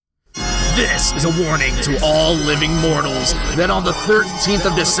This is a warning to all living mortals that on the 13th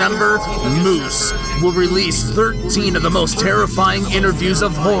of December, Moose will release 13 of the most terrifying interviews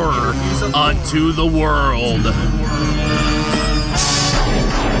of horror unto the world.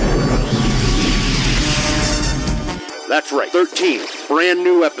 That's right, 13 brand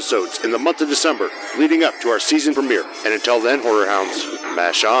new episodes in the month of December leading up to our season premiere. And until then, Horror Hounds,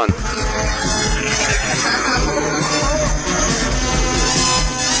 mash on.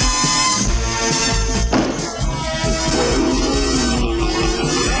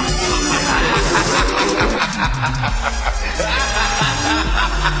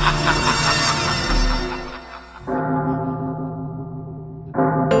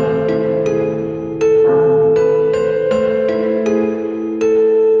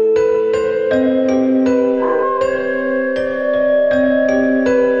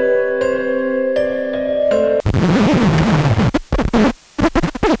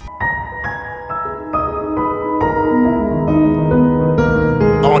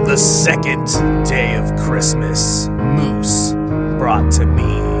 On the second day of Christmas, Moose brought to me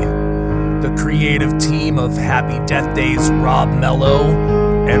the creative team of Happy Death Days Rob Mello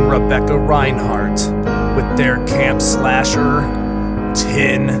and Rebecca Reinhart with their camp slasher,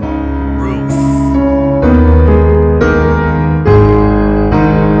 Tin Roof.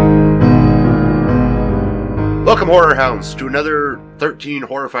 Welcome, Horror Hounds, to another 13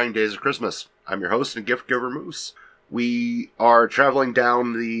 horrifying days of Christmas. I'm your host and gift giver, Moose. We are traveling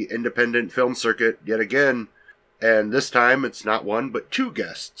down the independent film circuit yet again, and this time it's not one but two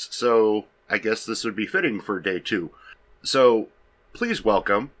guests, so I guess this would be fitting for day two. So please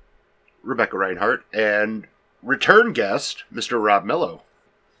welcome Rebecca Reinhart and return guest, Mr. Rob Mello.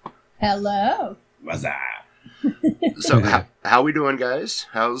 Hello. What's up? So how we doing, guys?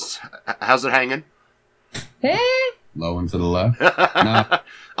 How's it hanging? Hey. Low and to the left. No,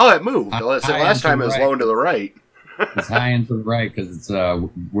 Oh, it moved. High Last time it was right. low and to the right. it's high and to the right because it's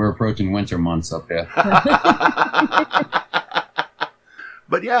we're approaching winter months up here.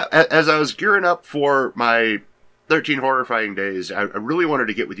 But yeah, as I was gearing up for my 13 horrifying days, I really wanted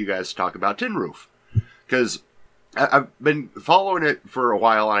to get with you guys to talk about Tin Roof. Because I've been following it for a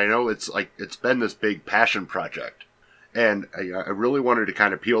while, and I know it's been this big passion project. And I really wanted to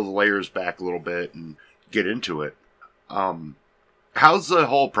kind of peel the layers back a little bit and get into it. How's the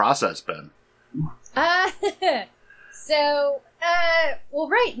whole process been? Well,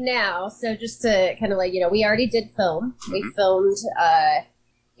 right now, so just to kind of we already did film. Mm-hmm. We filmed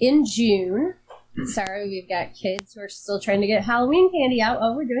in June. Sorry, we've got kids who are still trying to get Halloween candy out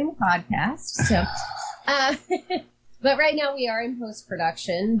while we're doing a podcast. So, but right now we are in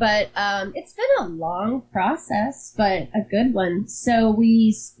post-production. But it's been a long process, but a good one. So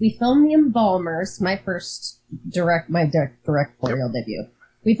we filmed The Embalmers, my directorial debut.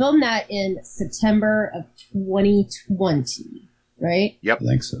 We filmed that in September of 2020, right? Yep. I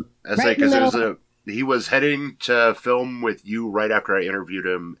think so. Because he was heading to film with you right after I interviewed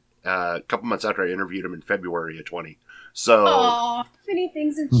him, a couple months after I interviewed him in February of 20. So, oh, many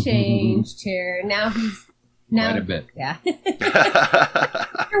things have changed here. Now quite a bit. Yeah.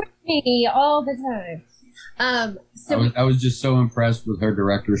 You're with me all the time. I was just so impressed with her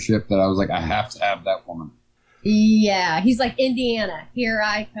directorship that I was like, I have to have that woman. Yeah, he's like, Indiana, here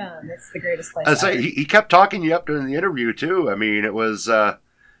I come. It's the greatest place ever. He kept talking you up during the interview, too. I mean, it was, if I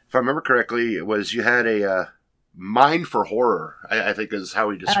remember correctly, it was you had a mind for horror, I think is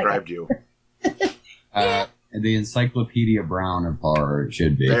how he described you. The Encyclopedia Brown of horror, it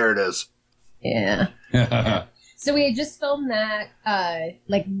should be. There it is. Yeah. So we had just filmed that,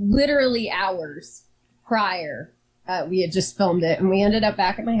 literally hours prior. We had just filmed it, and we ended up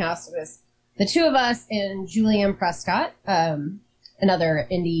back at my house. It was the two of us and Julianne Prescott, another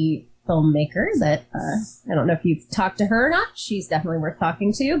indie filmmaker that I don't know if you've talked to her or not. She's definitely worth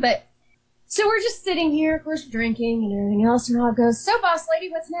talking to. But so we're just sitting here, of course, drinking and everything else. And Rob goes, "So, boss lady,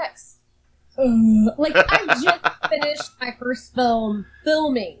 what's next?" I just finished my first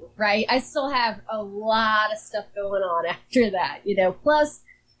filming, right? I still have a lot of stuff going on after that, Plus,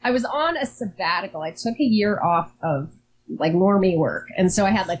 I was on a sabbatical. I took a year off of normie work. And so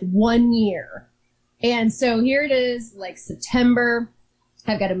I had 1 year. And so here it is, September.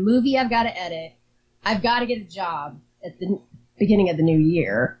 I've got a movie I've got to edit. I've got to get a job at the beginning of the new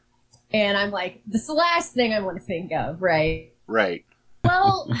year. And I'm like, this is the last thing I want to think of, right? Right.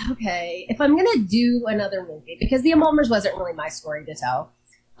 Well, okay, if I'm going to do another movie, because The Embalmers wasn't really my story to tell.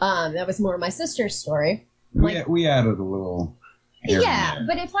 That was more my sister's story. We added a little. Yeah,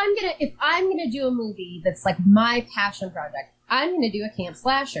 but if I'm gonna do a movie that's my passion project, I'm gonna do a camp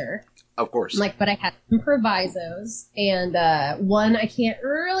slasher. Of course. I'm like, but I had some provisos, and one I can't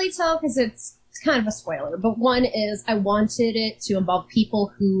really tell because it's kind of a spoiler, but one is I wanted it to involve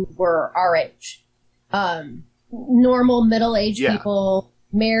people who were our age. Normal middle-aged people,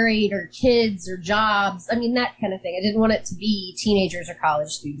 married or kids or jobs. I mean, that kind of thing. I didn't want it to be teenagers or college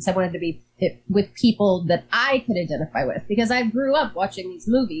students. I wanted to be with people that I could identify with because I grew up watching these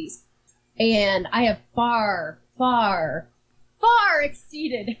movies and I have far, far, far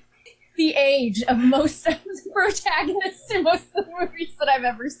exceeded the age of most of the protagonists in most of the movies that I've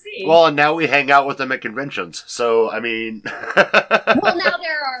ever seen. Well, and now we hang out with them at conventions. So, I mean... Well, now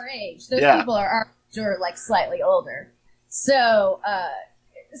they're our age. Those people are our age or, like, slightly older. So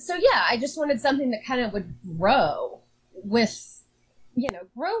yeah, I just wanted something that kind of would grow with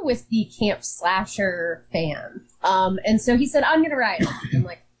the camp slasher fan. And so he said, I'm going to write it. I'm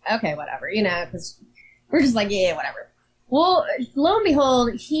like, okay, whatever, because we're just like, yeah, whatever. Well, lo and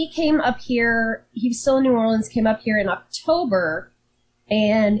behold, he came up here. He was still in New Orleans, came up here in October,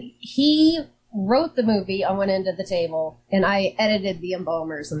 and he wrote the movie on one end of the table, and I edited the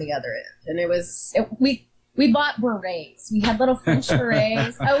embalmers on the other end. And we bought berets. We had little French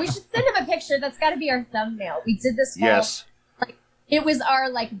berets. Oh, we should send him a picture. That's got to be our thumbnail. We did this whole, yes. It was our,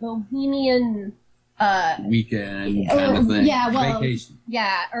 bohemian... weekend kind of thing. Yeah, well... Vacation.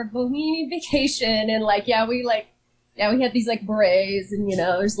 Yeah, our bohemian vacation, and, we had these, berets, and,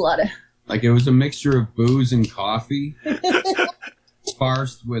 there's a lot of... Like, it was a mixture of booze and coffee,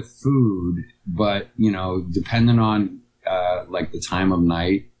 sparsed with food, but, depending on, the time of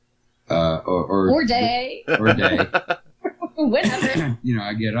night, or day. Or day. Whatever.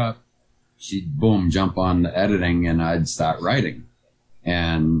 I get up, she'd, jump on the editing, and I'd start writing.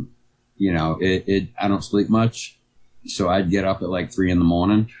 And, I don't sleep much, so I'd get up at, 3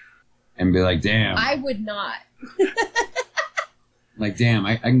 a.m. and be like, damn. I would not. Damn,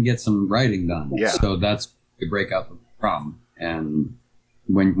 I can get some writing done. Yeah. So that's to break out the problem. And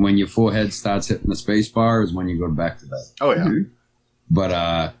when your forehead starts hitting the space bar is when you go back to bed. Oh, yeah. Mm-hmm.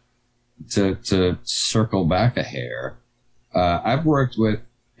 But to circle back a hair, I've worked with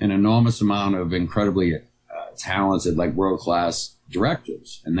an enormous amount of incredibly talented, world-class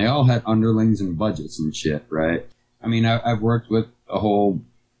directors. And they all had underlings and budgets and shit, right? I mean, I've worked with a whole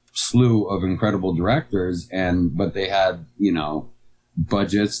slew of incredible directors, but they had,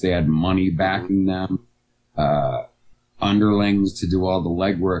 budgets, they had money backing them, underlings to do all the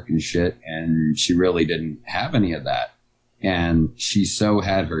legwork and shit, and she really didn't have any of that. And she so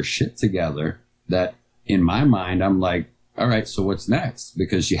had her shit together that in my mind, I'm like, all right, so what's next?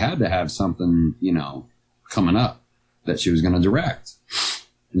 Because she had to have something, coming up that she was going to direct.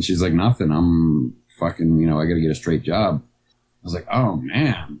 And she's like, nothing. I'm fucking, I got to get a straight job. I was like, oh,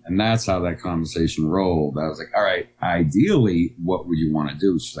 man. And that's how that conversation rolled. I was like, all right, ideally, what would you want to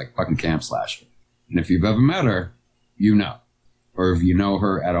do? She's like, fucking camp slasher. And if you've ever met her, or if you know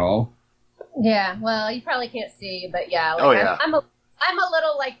her at all. Yeah, well, you probably can't see, but yeah. I'm a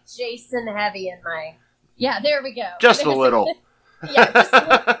little Jason heavy in my... Yeah, there we go. Just a little. Yeah, just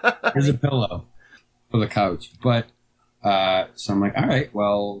a little. Here's a pillow for the couch. But, so I'm like, all right,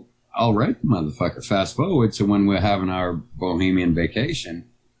 well... I'll write the motherfucker. Fast forward to when we're having our bohemian vacation.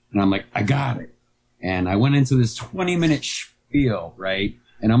 And I'm like, I got it. And I went into this 20-minute spiel, right?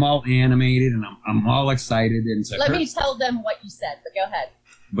 And I'm all animated and I'm all excited. And Let me tell them what you said, but go ahead.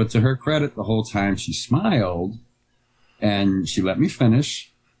 But to her credit, the whole time she smiled and she let me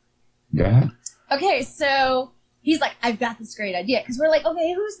finish. Go ahead. Okay, so he's like, I've got this great idea. Because we're like,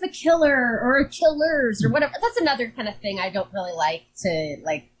 okay, who's the killer or killers or whatever? That's another kind of thing I don't really like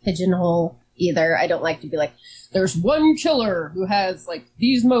to, pigeonhole either. I don't like to be like, there's one killer who has,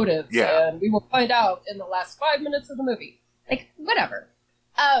 these motives. Yeah. And we will find out in the last 5 minutes of the movie. Whatever.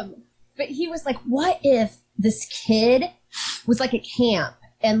 But he was like, what if this kid was, at camp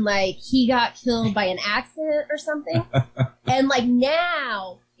and, he got killed by an accident or something? And,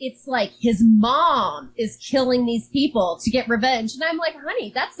 now... it's his mom is killing these people to get revenge. And I'm like,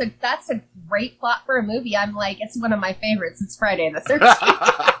 honey, that's a great plot for a movie. I'm like, it's one of my favorites. It's Friday the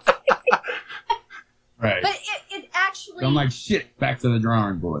 13th. Right. But it actually... So I'm like, shit, back to the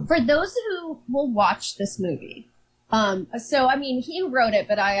drawing board. For those who will watch this movie, he wrote it,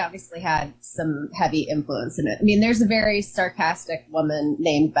 but I obviously had some heavy influence in it. I mean, there's a very sarcastic woman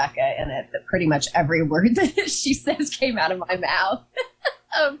named Becca in it that pretty much every word that she says came out of my mouth.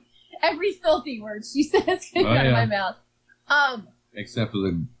 Every filthy word she says came out of my mouth. Except for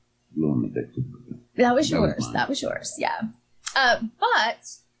the Gloom Addicted. That was yours. That was yours, yeah.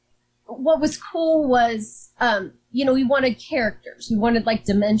 But what was cool was, we wanted characters. We wanted like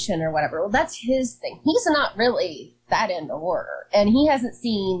dimension or whatever. Well, that's his thing. He's not really that into horror, and he hasn't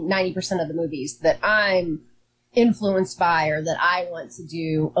seen 90% of the movies that I'm influenced by or that I want to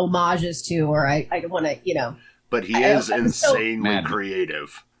do homages to, or I want to, But he is insanely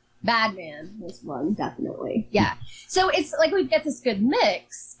creative. Badman was one, definitely. Yeah. So it's like we've got this good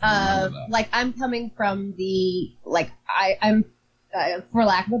mix of like I'm coming from the I'm for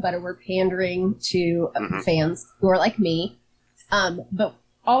lack of a better word pandering to fans who are like me, but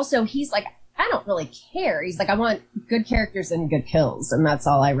also he's like I don't really care. He's like I want good characters and good kills, and that's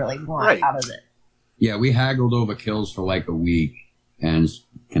all I really want out of it. Yeah, we haggled over kills for like a week, and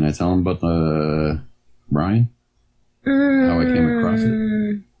can I tell him about the Brian? How I came across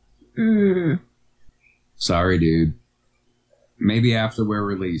it. Sorry, dude. Maybe after we're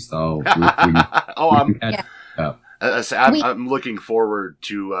released, I'm looking forward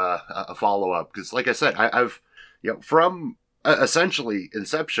to a follow up because, like I said, I've from essentially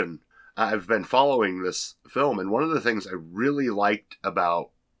inception, I've been following this film, and one of the things I really liked about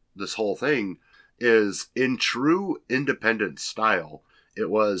this whole thing is in true independent style.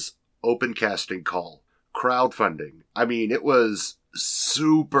 It was open casting call, crowdfunding. I mean, it was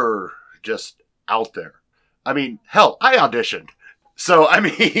super just out there. I mean, hell, I auditioned. So, I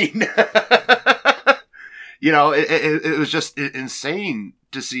mean, it was just insane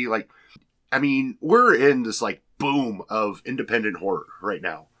to see, like, I mean, we're in this, like, boom of independent horror right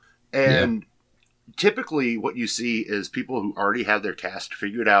now. And typically what you see is people who already have their cast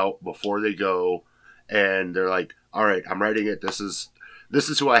figured out before they go, and they're like, all right, I'm writing it. This is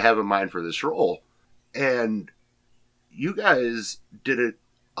who I have in mind for this role. And you guys did it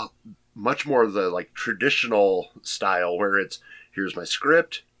much more of the like traditional style where it's here's my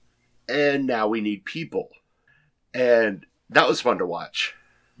script and now we need people, and that was fun to watch.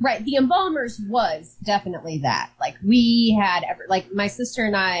 Right, the Embalmers was definitely that. Like we had my sister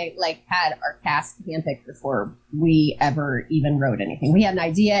and I had our cast handpicked before we ever even wrote anything. We had an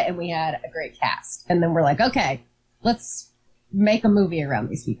idea and we had a great cast, and then we're like, okay, let's make a movie around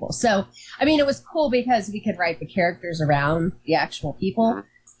these people. So, I mean, it was cool because we could write the characters around the actual people. Mm-hmm.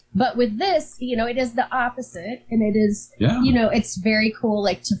 But with this, it is the opposite. And it is, it's very cool,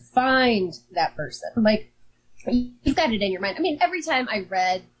 like, to find that person. Like, you've got it in your mind. I mean, every time I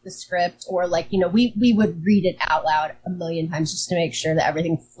read the script or, like, we would read it out loud a million times just to make sure that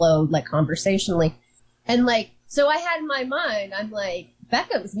everything flowed, like, conversationally. And, like, so I had in my mind, I'm like,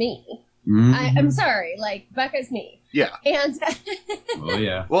 Becca was me. Mm-hmm. I'm sorry, like, Becca's me. Yeah. And oh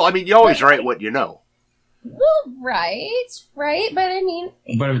yeah. Well, I mean, you always write what you know. Well, right, but I mean,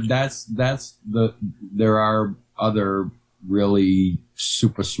 but there are other really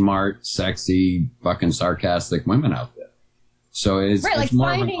super smart, sexy, fucking sarcastic women out there. So it's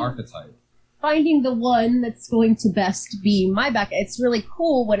more of an archetype. Finding the one that's going to best be my Becca. It's really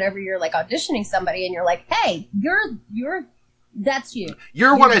cool whenever you're like auditioning somebody and you're like, hey, that's you.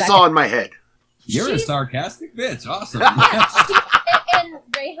 You're what Becca. I saw in my head. You're a sarcastic bitch. Awesome. And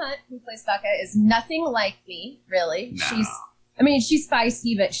Ray Hunt, who plays Becca, is nothing like me, really. No. She's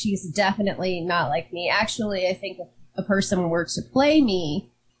feisty, but she's definitely not like me. Actually, I think if a person were to play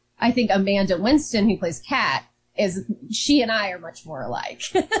me, I think Amanda Winston, who plays Kat, she and I are much more alike.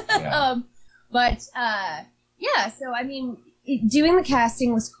 Yeah. So, I mean, doing the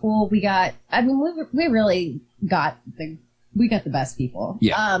casting was cool. We really got the best people.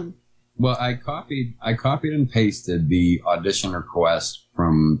 Yeah. Well, I copied and pasted the audition request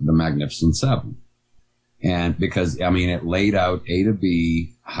from The Magnificent Seven. And because, it laid out A to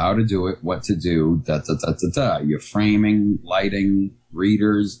B, how to do it, what to do, your framing, lighting,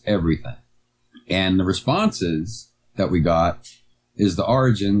 readers, everything. And the responses that we got is the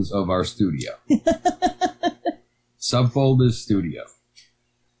origins of our studio. Subfolders Studio.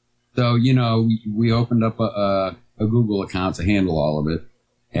 So, we opened up a Google account to handle all of it.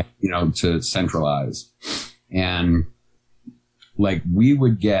 To centralize. And like we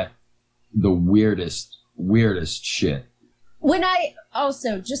would get the weirdest shit. When I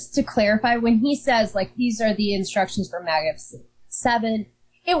also, just to clarify, when he says like these are the instructions for Magnificent Seven,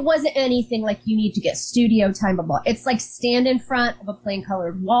 it wasn't anything like you need to get studio time, blah, blah. It's like stand in front of a plain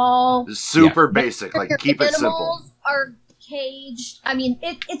colored wall. Super basic, like keep it simple. Animals are caged. I mean,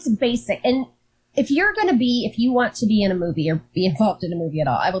 it's basic. And if you want to be in a movie or be involved in a movie at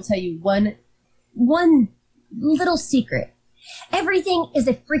all, I will tell you one little secret. Everything is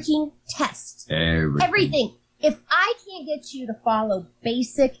a freaking test. Everything. If I can't get you to follow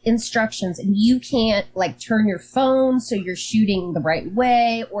basic instructions and you can't like turn your phone so you're shooting the right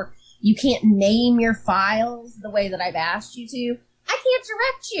way, or you can't name your files the way that I've asked you to, I can't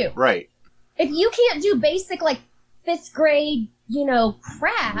direct you. Right. If you can't do basic, like, 5th grade,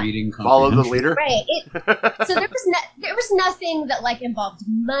 crap. Reading Follow the leader. Right. So there was nothing that, like, involved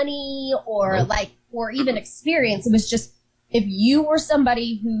money or, Nope. like, or even experience. It was just, if you were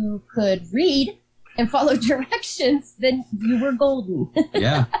somebody who could read and follow directions, then you were golden.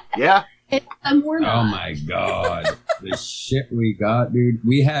 Yeah. Yeah. And some were not. Oh my god. The shit we got, dude.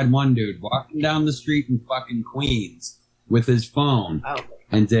 We had one dude walking down the street in fucking Queens with his phone Oh.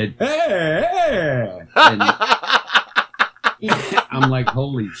 and did, hey! And I'm like,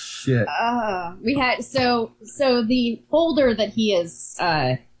 holy shit. We had so the folder that he is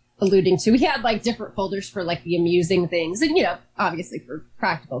alluding to, we had like different folders for like the amusing things, and obviously for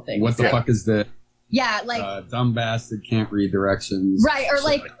practical things. What the fuck is the like dumb bastard can't read directions? right, or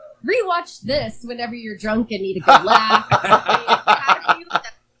like rewatch this whenever you're drunk and need a good laugh. How do you, not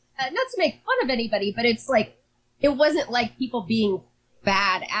to make fun of anybody, but it's like it wasn't like people being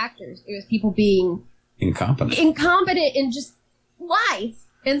bad actors; it was people being incompetent in just life.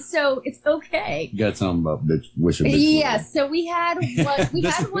 And so it's okay. You got something about bitch wish a bitch. Yes, so we had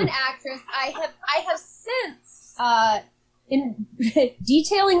one actress. I have since in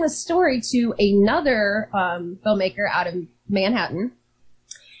detailing the story to another filmmaker out of Manhattan.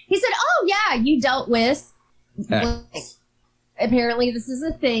 He said, "Oh yeah, you dealt with." X. Apparently, this is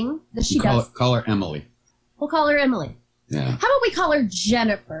a thing that she does. Call her Emily. We'll call her Emily. Yeah. How about we call her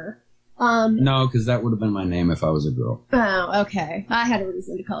Jennifer? No, because that would have been my name if I was a girl. Oh, okay. I had a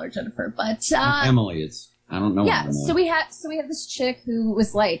reason to call her Jennifer, but Emily. I don't know. Yeah. So we have this chick who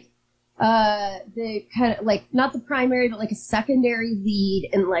was like the kind of like not the primary, but like a secondary lead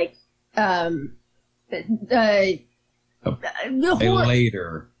in like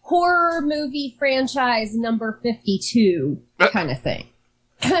later horror movie franchise number 52 kind of thing.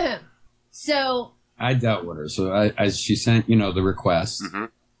 So I dealt with her. So she sent the request. Mm-hmm.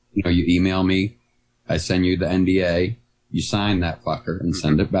 You email me, I send you the NDA, you sign that fucker and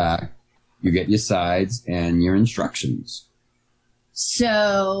send it back. You get your sides and your instructions.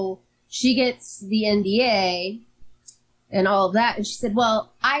 So she gets the NDA and all of that, and she said,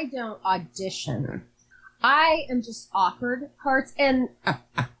 "Well, I don't audition. I am just offered parts." And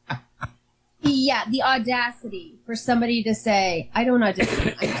yeah, the audacity for somebody to say, "I don't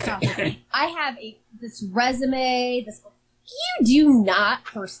audition. I have this resume, this." You do not,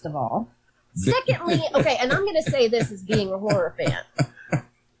 first of all. Secondly, okay, and I'm going to say this as being a horror fan.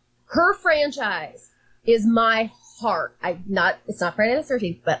 Her franchise is my heart. It's not Friday the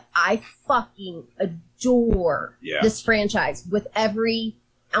 13th, but I fucking adore this franchise with every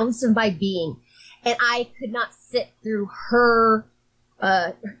ounce of my being. And I could not sit through her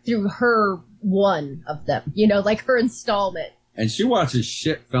one of them, like her installment. And she watches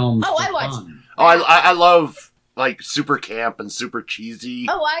shit films. Oh, I watch. I love like super camp and super cheesy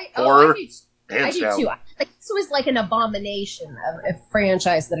horror. I do too. Like, this was like an abomination of a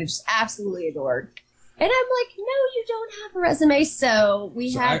franchise that I just absolutely adored. And I'm like, no, you don't have a resume. So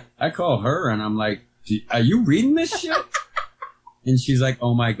I call her and I'm like, are you reading this shit? And she's like,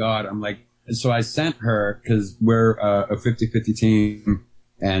 oh my God. I'm like, so I sent her because we're a 50-50 team.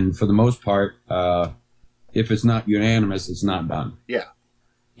 And for the most part, if it's not unanimous, it's not done. Yeah.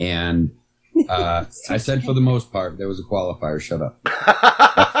 And I said for the most part, there was a qualifier. Shut up.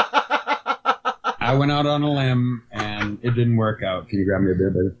 I went out on a limb and it didn't work out. Can you grab me a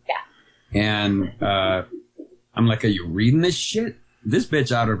beer, baby? Yeah. And I'm like, are you reading this shit? This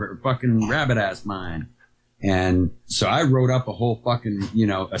bitch out of her fucking rabbit ass mind. And so I wrote up a whole fucking,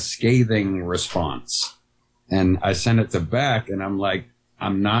 a scathing response. And I sent it to Beck and I'm like,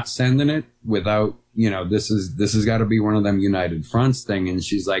 I'm not sending it without, this has got to be one of them United Fronts thing. And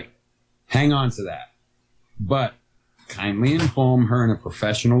she's like, hang on to that. But kindly inform her in a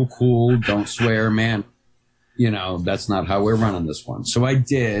professional, cool, don't swear, man. That's not how we're running this one. So I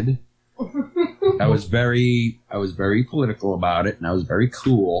did. I was very political about it and I was very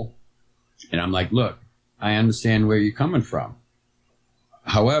cool. And I'm like, look, I understand where you're coming from.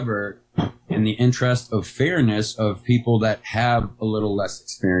 However, in the interest of fairness of people that have a little less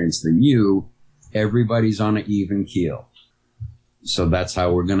experience than you, everybody's on an even keel. So that's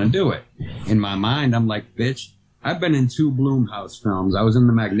how we're going to do it. In my mind, I'm like, bitch, I've been in 2 Blumhouse films. I was in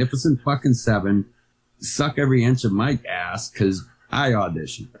The Magnificent fucking Seven. Suck every inch of my ass because I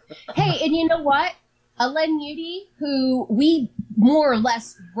auditioned. Hey, and you know what? Alen Moody, who we more or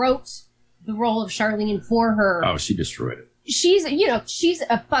less wrote the role of Charlene for her. Oh, she destroyed it. She's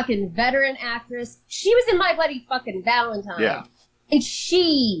a fucking veteran actress. She was in My Bloody Fucking Valentine. Yeah. And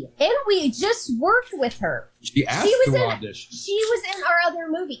we just worked with her. She asked to audition. She was in our other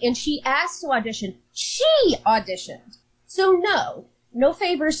movie, and she asked to audition. She auditioned. So no, no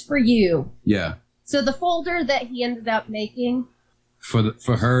favors for you. Yeah. So the folder that he ended up making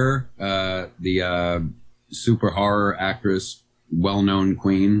for her, the super horror actress, well-known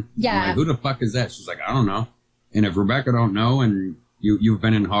queen. Yeah. I'm like, who the fuck is that? She's like, I don't know. And if Rebecca don't know, and you've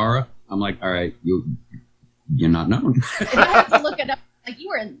been in horror, I'm like, all right, you're not known. If I have to look it up, like, you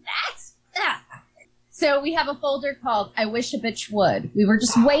were in that? Ah. So we have a folder called I Wish a Bitch Would. We were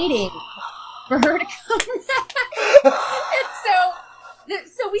just waiting for her to come back. And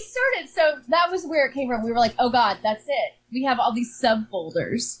so we started, so that was where it came from. We were like, oh God, that's it. We have all these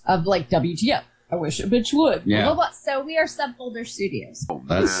subfolders of like WTF. I wish a bitch would. Yeah. Blah, blah, blah. So we are Subfolder Studios.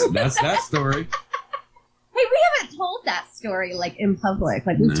 That's that story. Hey, we haven't told that story like in public.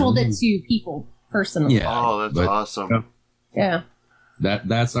 Like we've told it to people personally. Yeah. Oh, that's awesome. Yeah.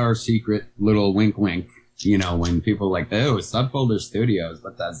 That's our secret little wink wink. You know, when people are like, oh, Subfolder Studios,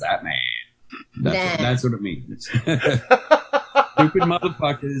 what does that mean? That's what it means. Stupid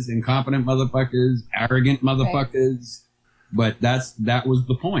motherfuckers, incompetent motherfuckers, arrogant motherfuckers. Right. But that was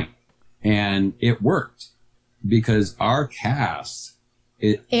the point. And it worked because our cast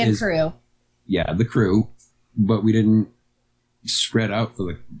crew. Yeah, the crew, but we didn't spread out for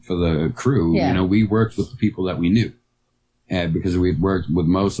the crew. Yeah. You know, we worked with the people that we knew. And because we've worked with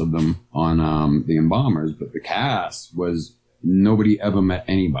most of them on the Embalmers, but the cast was nobody ever met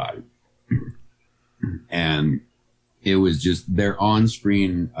anybody. And it was just their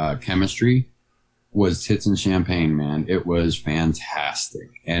on-screen chemistry was tits and champagne, man. It was fantastic.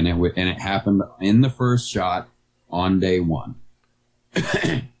 And it happened in the first shot on day one.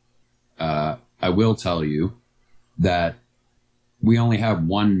 I will tell you that we only have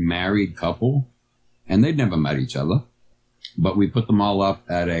one married couple and they'd never met each other, but we put them all up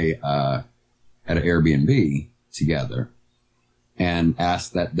at an Airbnb together and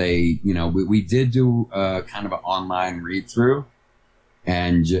asked that they, you know, we did do kind of an online read through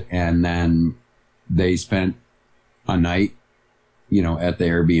and then they spent a night, you know, at the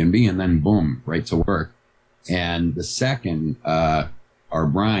Airbnb and then boom, right to work. And the second, our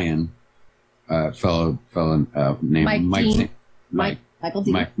Brian, fellow named Michael Dean.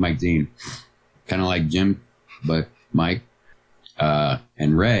 Mike Dean, kind of like Jim, but Mike,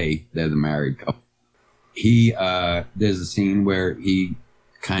 and Ray, they're the married couple. There's a scene where he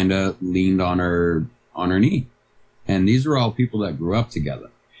kind of leaned on her knee. And these are all people that grew up together.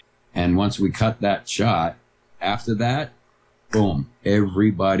 And once we cut that shot, after that, boom,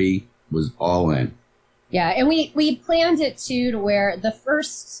 everybody was all in. Yeah, and we planned it too to where the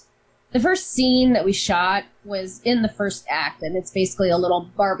first scene that we shot was in the first act, and it's basically a little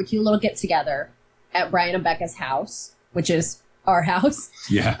barbecue, little get together at Brian and Becca's house, which is our house.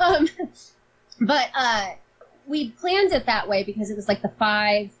 Yeah. But we planned it that way because it was like the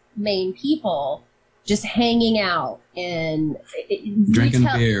 5 main people just hanging out and drinking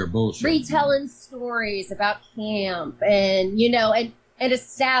beer, bullshit, retelling stories about camp, and you know, and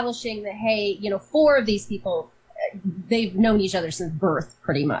establishing that, hey, you know, 4 of these people, they've known each other since birth,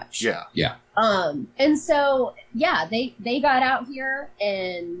 pretty much. Yeah. And so yeah, they got out here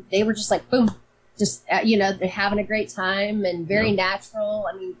and they were just like, boom, just you know, they're having a great time and very natural.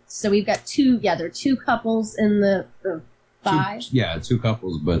 I mean, so we've got there are 2 couples in the 5. 2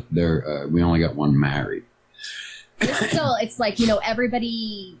 couples, but they're we only got 1 married. It's like, you know,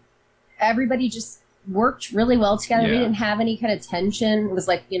 everybody just worked really well together. Yeah. We didn't have any kind of tension. It was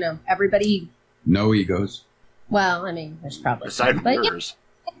like, you know, everybody. No egos. Well, I mean, there's probably aside from yours.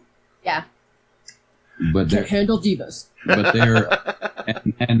 Yeah. But can't handle divas. But they're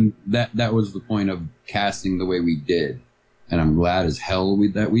and that was the point of casting the way we did, and I'm glad as hell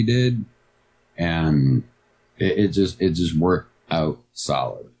that we did, and it just worked out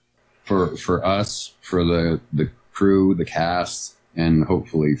solid for us, for the crew, the cast, and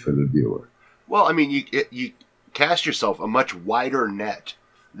hopefully for the viewer. Well, I mean, you cast yourself a much wider net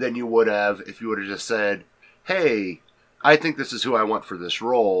than you would have if you would have just said, hey, I think this is who I want for this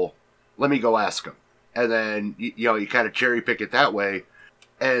role. Let me go ask them. And then, you know, you kind of cherry pick it that way.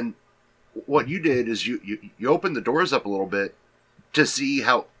 And what you did is you opened the doors up a little bit to see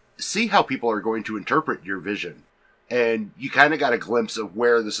how people are going to interpret your vision. And you kind of got a glimpse of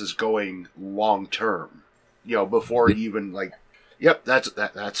where this is going long term, you know, before you even like, yep, that's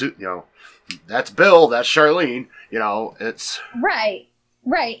it, you know, that's Bill, that's Charlene, you know, it's right.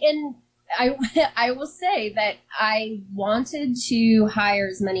 And I will say that I wanted to hire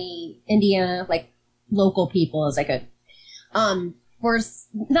as many Indiana, like, local people as I could, for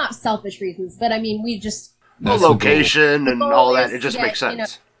not selfish reasons, but I mean, we just the location and all that. It just makes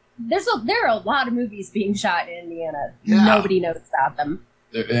sense. You know, there are a lot of movies being shot in Indiana. Yeah. Nobody knows about them.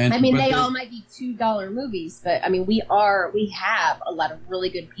 I mean, they all might be $2 movies, but I mean, we have a lot of really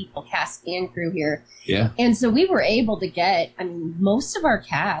good people, cast and crew here. Yeah. And so we were able to get, I mean, most of our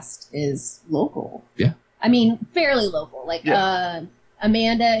cast is local. Yeah. I mean, fairly local. Like,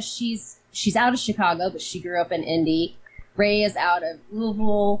 Amanda, she's out of Chicago, but she grew up in Indy. Ray is out of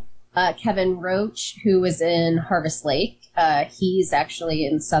Louisville. Kevin Roach, who is in Harvest Lake, he's actually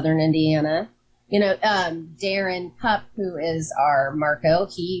in Southern Indiana. You know, Darren Pup, who is our Marco,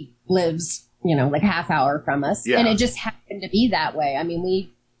 he lives, you know, like half hour from us. Yeah. And it just happened to be that way. I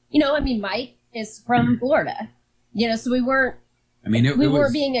mean, Mike is from Florida, you know, so we weren't, we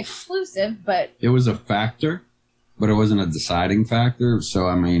weren't being exclusive, but. It was a factor, but it wasn't a deciding factor. So,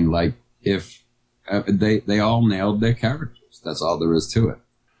 I mean, like, if they all nailed their characters, that's all there is to it.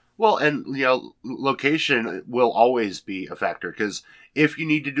 Well, and, you know, location will always be a factor, because if you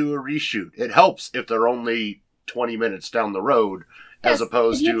need to do a reshoot, it helps if they're only 20 minutes down the road as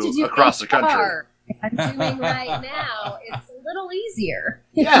opposed to across the country. Like I'm doing right now, it's a little easier.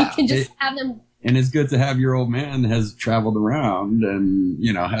 Yeah. You can just have them. And it's good to have your old man has traveled around and,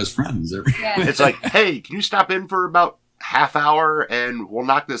 you know, has friends. Yeah. It's like, hey, can you stop in for about half hour and we'll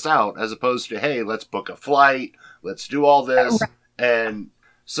knock this out, as opposed to, hey, let's book a flight, let's do all this. Right. And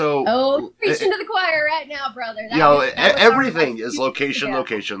so, preaching to the choir right now, brother. Everything is location,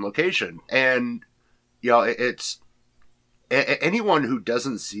 location. And, you know, it's anyone who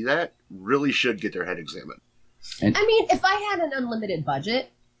doesn't see that really should get their head examined. I mean, if I had an unlimited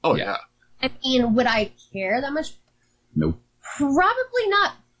budget. Oh, yeah. I mean, would I care that much? Nope. Probably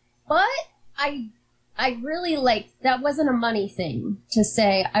not. But I really that wasn't a money thing to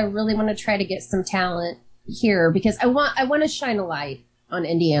say, I really want to try to get some talent here, because I want to shine a light on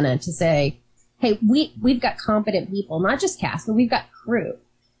Indiana to say, hey, we've got competent people, not just cast, but we've got crew.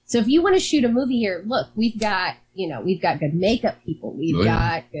 So if you want to shoot a movie here, look, we've got good makeup people. We've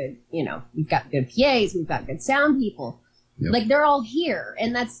got good PAs. We've got good sound people. Yep. Like, they're all here.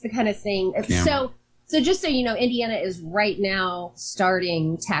 And that's the kind of thing. So just so you know, Indiana is right now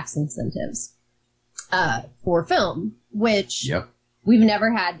starting tax incentives, for film, which we've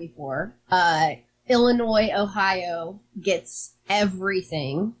never had before. Illinois, Ohio gets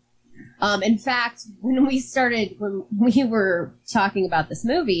everything. In fact, when we were talking about this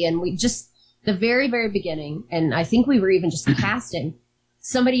movie, and we just, the very, very beginning, and I think we were even just casting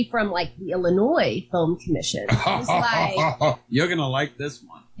somebody from like the Illinois Film Commission. Was like, you're going to like this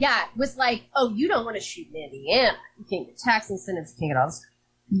one. Yeah. It was like, oh, you don't want to shoot in Indiana. You can't get tax incentives. You can't get all this.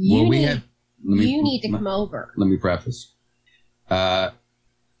 You need to come over. Let me preface.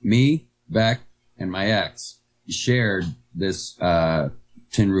 Me, Beck, and my ex shared this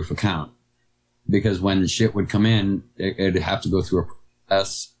Tin Roof account, because when shit would come in, it'd have to go through a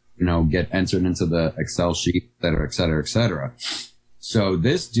process, you know, get entered into the Excel sheet, et cetera. So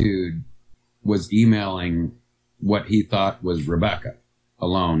this dude was emailing what he thought was Rebecca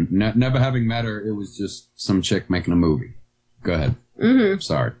alone. Never having met her, it was just some chick making a movie. Go ahead. Mm-hmm.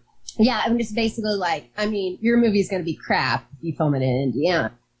 Sorry. Yeah, I'm just basically like, I mean, your movie's going to be crap if you film it in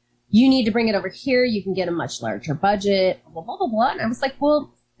Indiana. You need to bring it over here. You can get a much larger budget, blah, blah, blah, blah. And I was like,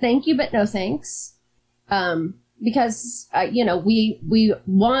 well, thank you, but no thanks. Because, we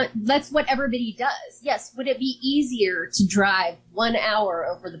want, that's what everybody does. Yes. Would it be easier to drive 1 hour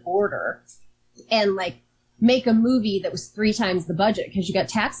over the border and like make a movie that was 3 times the budget because you got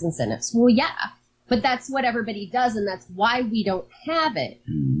tax incentives? Well, yeah, but that's what everybody does. And that's why we don't have it.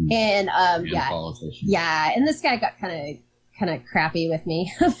 Mm-hmm. And, politicians. Yeah. And this guy got kind of crappy with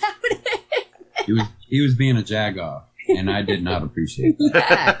me about it. He was being a jagoff, and I did not appreciate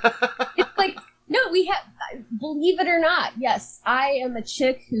that. Yeah. It's like, no, we have, believe it or not, yes, I am a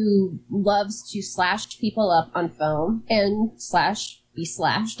chick who loves to slash people up on film and be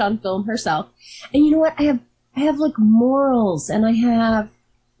slashed on film herself. And you know what? I have like morals, and I have,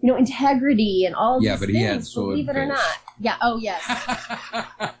 integrity and all these things. Yeah, but he had believe it or not. Yeah. Oh, yes.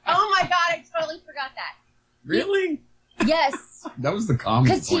 Oh my God. I totally forgot that. Really? Yes. That was the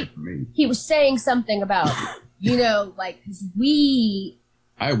common point for me. He was saying something about,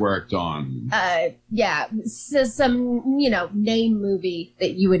 I worked on. So some, name movie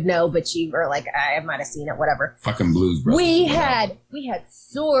that you would know, but you were like, I might have seen it, whatever. Fucking Blues Brothers. We had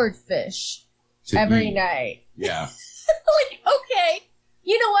swordfish every night. Yeah. Like, okay.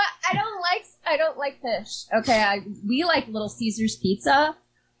 You know what? I don't like fish. Okay. We like Little Caesar's pizza.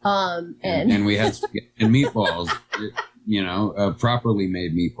 And we had and meatballs, properly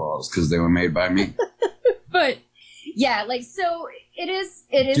made meatballs, because they were made by me. But yeah, so it is.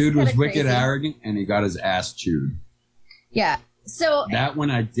 Dude was wicked crazy. Arrogant, and he got his ass chewed. Yeah. So that one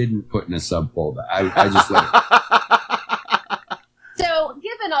I didn't put in a subfolder. I just let it. So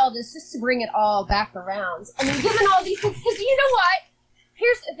given all this, just to bring it all back around, I mean, given all these things, because you know what?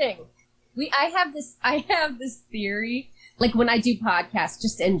 Here's the thing. I have this theory, like when I do podcasts,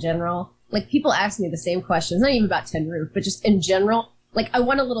 just in general, like people ask me the same questions, not even about Tin Roof, but just in general. Like I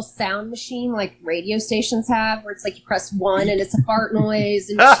want a little sound machine like radio stations have, where it's like you press 1 and it's a fart noise,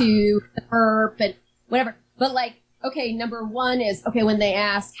 and 2, the burp, and whatever. But like, okay, number 1 is, okay, when they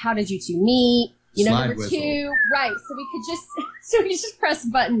ask, how did you two meet? You know, Slide number whistle. 2, right. So we just press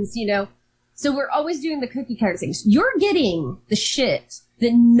buttons, you know. So we're always doing the cookie cutter things. You're getting the shit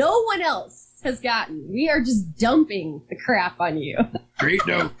that no one else has gotten. We are just dumping the crap on you. Great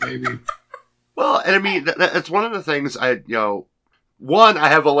note, baby. Well, and I mean, that's one of the things one, I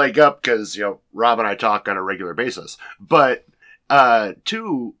have a leg up because, Rob and I talk on a regular basis. But,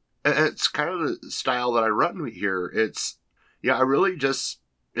 2, it's kind of the style that I run here. It's, I really just,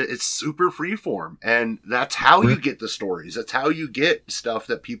 it's super freeform. And that's how you get the stories. That's how you get stuff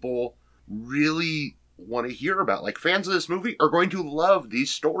that people really want to hear about. Like, fans of this movie are going to love these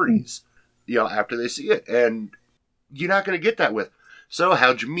stories, after they see it. And you're not going to get that with, so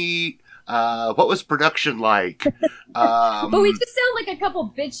how'd you meet? What was production like? But we just sound like a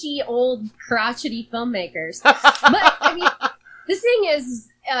couple bitchy, old, crotchety filmmaker. But, I mean, the thing is,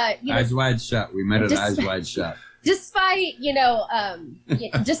 Eyes Wide Shut. We met at Eyes Wide Shut. Despite,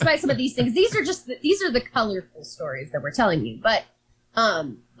 despite some of these things, these are the colorful stories that we're telling you. But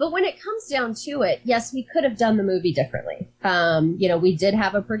when it comes down to it, yes, we could have done the movie differently. We did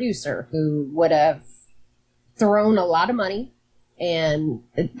have a producer who would have thrown a lot of money and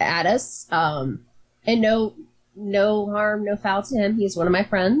at us, and no harm, no foul to him. He's one of my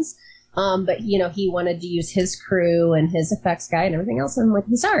friends. But he wanted to use his crew and his effects guy and everything else. And I'm like,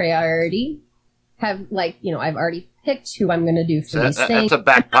 I'm sorry, I already have I've already picked who I'm going to do for these things. That's a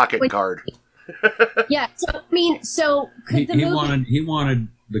back pocket card. Yeah. So could the movie... He wanted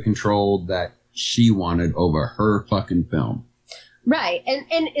the control that she wanted over her fucking film. Right.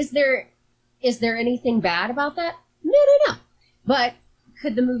 And is there anything bad about that? No. But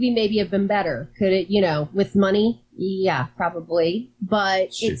could the movie maybe have been better? Could it, with money? Yeah, probably.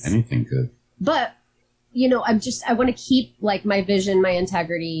 But anything could. But, I want to keep like my vision, my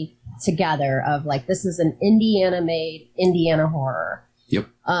integrity together of like, this is an Indiana-made Indiana horror. Yep.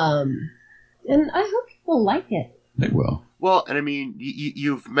 And I hope people like it. They will. Well, and I mean,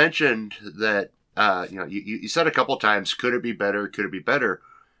 you've mentioned that, you said a couple times, could it be better? Could it be better?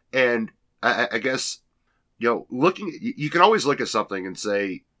 And I guess, you can always look at something and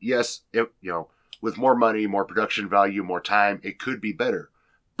say, yes, with more money, more production value, more time, it could be better.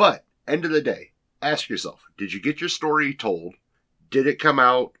 But end of the day, ask yourself, did you get your story told? Did it come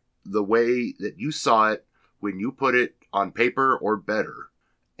out the way that you saw it when you put it on paper or better?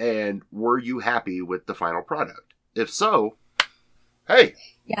 And were you happy with the final product? If so, hey,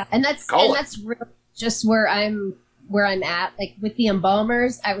 yeah, and that's really just where I'm at. Like with the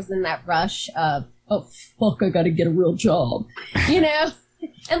embalmers, I was in that rush of, oh fuck, I got to get a real job,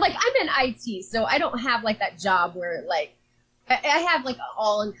 And like I'm in IT, so I don't have like that job where like I have like an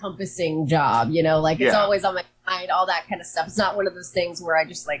all-encompassing job, it's always on my mind, all that kind of stuff. It's not one of those things where I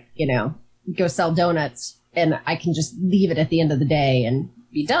just like go sell donuts and I can just leave it at the end of the day and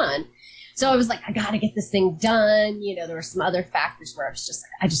be done. So I was like, I got to get this thing done. There were some other factors where I was just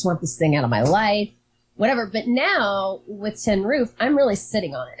like, I just want this thing out of my life, whatever. But now with Tin Roof, I'm really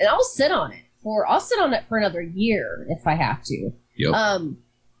sitting on it, and I'll sit on it for another year if I have to. Yep.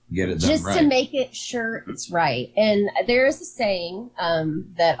 Get it done just right. To make it sure it's right. And there is a saying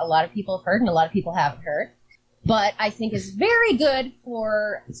that a lot of people have heard and a lot of people haven't heard, but I think is very good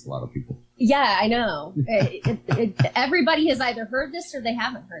for... It's a lot of people. Yeah, I know. Everybody has either heard this or they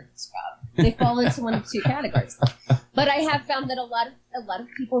haven't heard this, Rob. They fall into one of two categories. But I have found that a lot of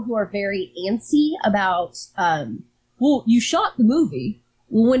people who are very antsy about, well, you shot the movie.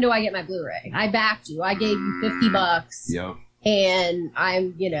 When do I get my Blu-ray? I backed you. I gave you $50. Yep. And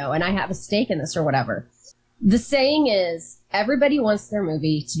I'm, and I have a stake in this or whatever. The saying is, everybody wants their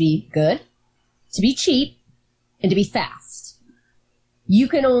movie to be good, to be cheap, and to be fast. You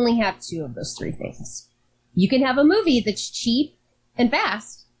can only have 2 of those 3 things. You can have a movie that's cheap and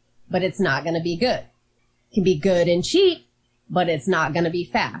fast, but it's not going to be good. It can be good and cheap, but it's not going to be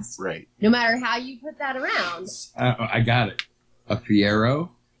fast. Right. No matter how you put that around. I got it. A Fiero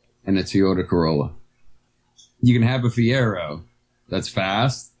and a Toyota Corolla. You can have a Fiero that's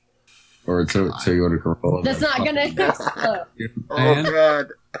fast, or a Toyota Corolla that's not going to explode. Oh, God.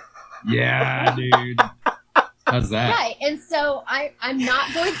 Yeah, dude. How's that? Right, and so I'm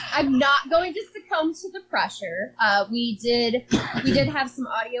not going to succumb to the pressure. We did have some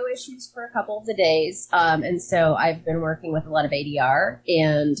audio issues for a couple of the days, and so I've been working with a lot of ADR.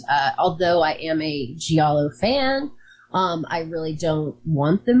 And although I am a Giallo fan, I really don't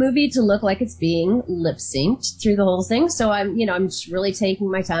want the movie to look like it's being lip synced through the whole thing. So I'm just really taking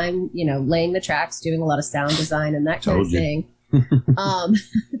my time, laying the tracks, doing a lot of sound design and that kind of thing.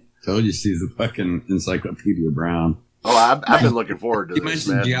 Told you she's a fucking Encyclopedia Brown. Oh, I've been looking forward to you this,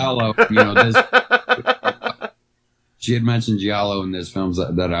 mentioned man. Giallo. She had mentioned Giallo in there's films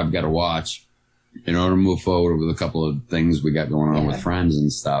that I've got to watch in order to move forward with a couple of things we got going on with friends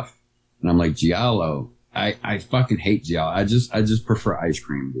and stuff. And I'm like, Giallo. I fucking hate Giallo. I just prefer ice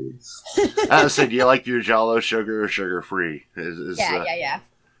cream, dude. I said, do you like your Giallo sugar or sugar free? Yeah.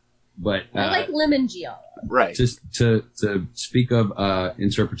 But I like lemon Giallo. Right. Just to speak of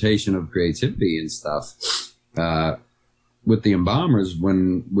interpretation of creativity and stuff, with the Embalmers,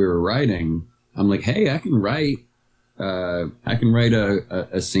 when we were writing, I'm like, hey, I can write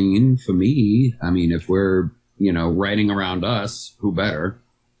a scene for me. I mean, if we're, writing around us, who better?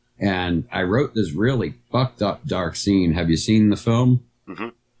 And I wrote this really fucked up dark scene. Have you seen the film? Mm-hmm.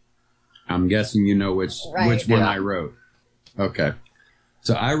 I'm guessing you know which one I wrote. Okay.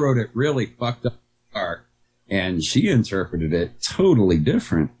 So I wrote it really fucked up dark, and she interpreted it totally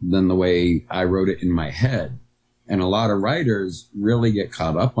different than the way I wrote it in my head. And a lot of writers really get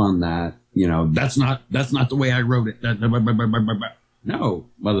caught up on that. That's not the way I wrote it. No,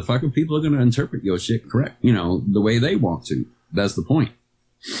 motherfucker, people are going to interpret your shit correct, the way they want to. That's the point.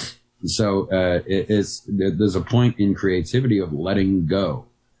 So there's a point in creativity of letting go.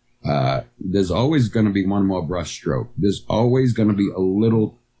 There's always going to be one more brush stroke. There's always going to be a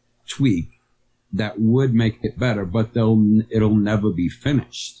little tweak that would make it better, but it'll never be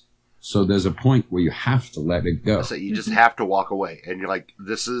finished. So there's a point where you have to let it go. So you just have to walk away, and you're like,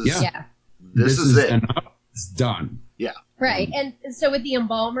 this is it. Enough. It's done. Yeah. Right. And so with the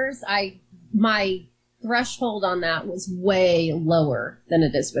Embalmers, my threshold on that was way lower than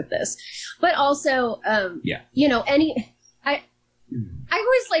it is with this. But also, I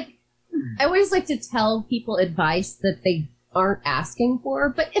always like to tell people advice that they aren't asking for.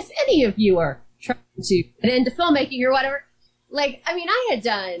 But if any of you are trying to get into filmmaking or whatever, I had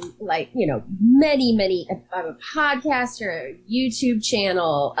done many a podcast or a YouTube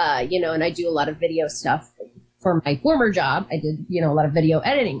channel, and I do a lot of video stuff for my former job. I did, a lot of video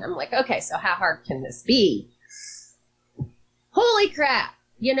editing. I'm like, okay, so how hard can this be? Holy crap.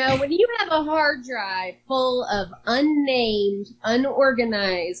 When you have a hard drive full of unnamed,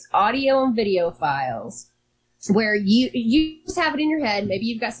 unorganized audio and video files where you just have it in your head, maybe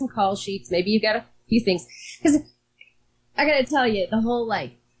you've got some call sheets, maybe you've got a few things. Because I got to tell you, the whole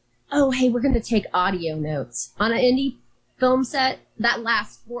oh, hey, we're going to take audio notes on an indie film set, that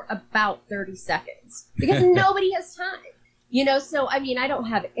lasts for about 30 seconds because nobody has time. So, I don't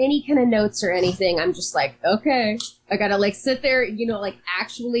have any kind of notes or anything. I'm just like, okay, I got to sit there,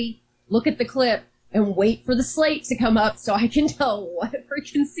 actually look at the clip and wait for the slate to come up so I can tell what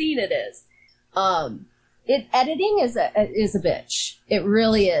freaking scene it is. Editing is a bitch. It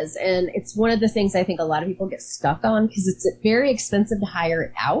really is. And it's one of the things I think a lot of people get stuck on because it's very expensive to hire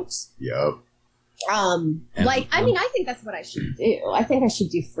it out. Yep. I think that's what I should do. I think I should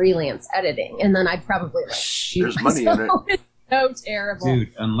do freelance editing, and then I'd probably shoot There's myself. money in it. It's so terrible.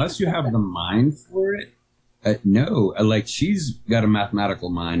 Dude, unless you have the mind for it, no. She's got a mathematical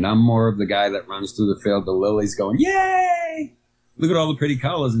mind. I'm more of the guy that runs through the field, the lilies going, yay! Look at all the pretty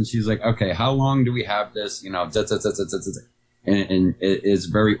colors. And she's like, okay, how long do we have this? And it's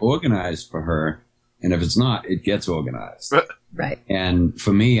very organized for her. And if it's not, it gets organized. Right. And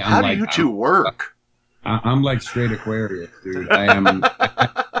for me, how do you two work? I'm like straight Aquarius, dude. I am.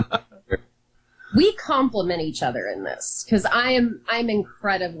 We complement each other in this because I'm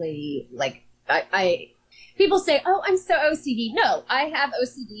incredibly people say, oh, I'm so OCD. No, I have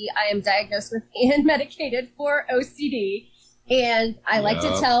OCD. I am diagnosed with and medicated for OCD. And I like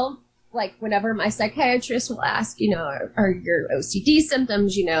to tell, whenever my psychiatrist will ask, are your OCD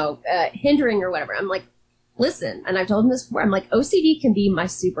symptoms, hindering or whatever? I'm like, listen, and I've told him this before, I'm like, OCD can be my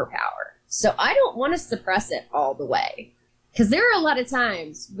superpower. So I don't want to suppress it all the way. Because there are a lot of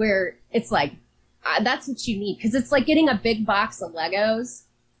times where it's that's what you need. Because it's like getting a big box of Legos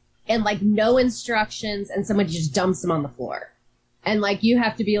and no instructions and somebody just dumps them on the floor. And you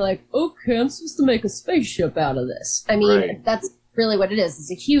have to be like, okay, I'm supposed to make a spaceship out of this. I mean, That's really what it is. It's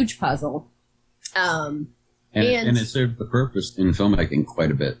a huge puzzle. And it served the purpose in filmmaking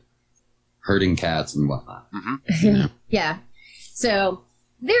quite a bit. Herding cats and whatnot. Mm-hmm. Yeah. So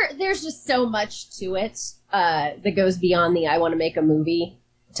there's just so much to it that goes beyond the I want to make a movie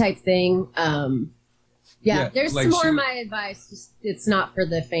type thing. There's like some more of my advice. Just, it's not for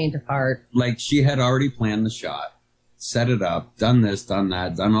the faint of heart. Like, she had already planned the shot, set it up, done this, done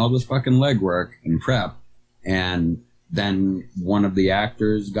that, done all this fucking legwork and prep, and then one of the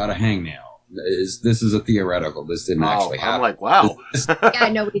actors got a hangnail. This is a theoretical. This didn't actually happen. I'm like, wow. Yeah,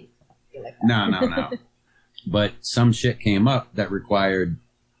 nobody. Like that. No. But some shit came up that required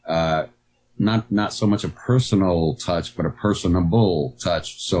not so much a personal touch, but a personable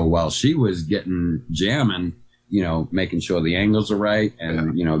touch. So while she was getting jamming, making sure the angles are right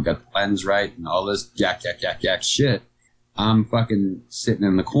and, got the lens right and all this yak shit, I'm fucking sitting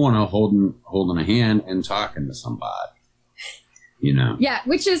in the corner holding a hand and talking to somebody. Yeah,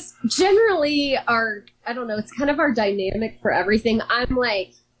 which is generally it's kind of our dynamic for everything. I'm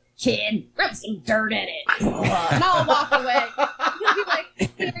like, kid, rub some dirt in it. And I'll walk away. He'll be like,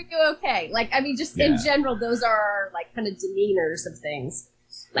 hey, are you okay? Like, I mean, just in general, those are our, like, kind of demeanors of things.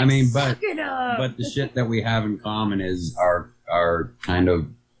 Like, but the shit that we have in common is our kind of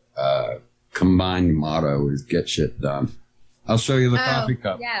combined motto is get shit done. I'll show you the coffee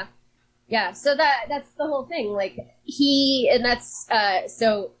cup. Yeah. Yeah, so that's the whole thing. Like,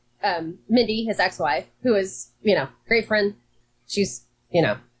 Mindy, his ex-wife, who is, great friend. She's,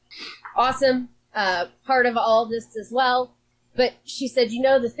 awesome, part of all this as well. But she said,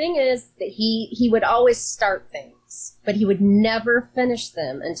 the thing is that he would always start things, but he would never finish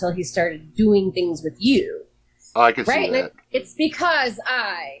them until he started doing things with you. Oh, I can see that. And it's because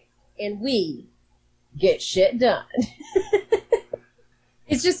we get shit done.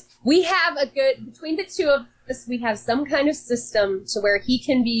 It's just, we have between the two of us, we have some kind of system to where he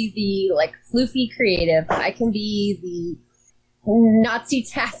can be the, like, floofy creative. I can be the Nazi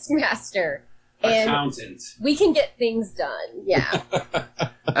taskmaster. And accountant. We can get things done, yeah.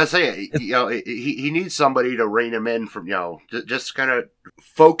 I say, he needs somebody to rein him in from, just kind of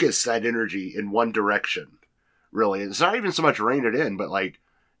focus that energy in one direction, really. It's not even so much rein it in, but, like,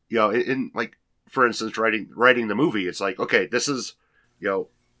 in, like, for instance, writing the movie, it's like, okay, this is,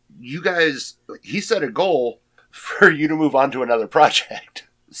 you guys, he set a goal for you to move on to another project.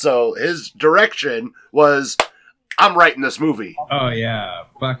 So his direction was, I'm writing this movie. Oh, yeah.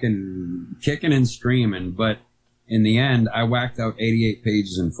 Fucking kicking and screaming. But in the end, I whacked out 88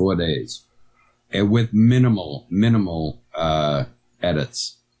 pages in 4 days. And with minimal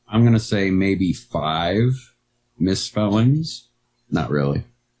edits. I'm going to say maybe 5 misspellings. Not really.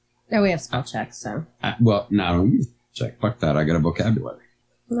 No, we have spell checks, so. No, check. Fuck that. I got a vocabulary.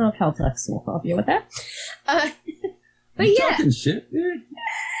 No, Caltex will help you with that. But you yeah. Talking shit, dude.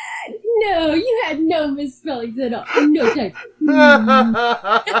 No, you had no misspellings at all. No type.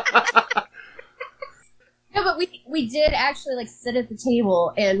 No, but we did actually, like, sit at the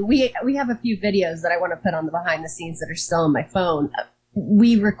table, and we have a few videos that I want to put on the behind the scenes that are still on my phone.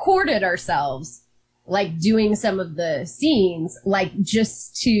 We recorded ourselves, like, doing some of the scenes, like,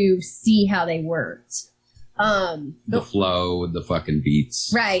 just to see how they worked. The flow, the fucking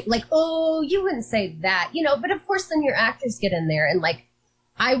beats. Right. Like, oh, you wouldn't say that, but of course then your actors get in there and, like,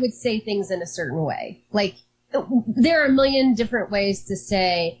 I would say things in a certain way. Like, there are a million different ways to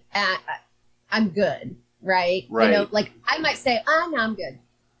say, I'm good, right? Right. Like, I might say, no, I'm good.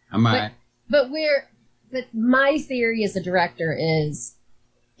 I might. But my theory as a director is,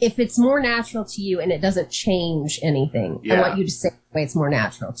 if it's more natural to you and it doesn't change anything, I want you to say it the way it's more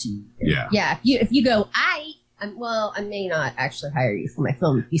natural to you. Yeah. Yeah. If you go, I may not actually hire you for my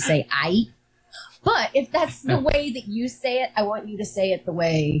film if you say I. But if that's the way that you say it, I want you to say it the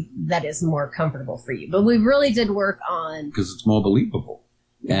way that is more comfortable for you. But we really did work on... Because it's more believable.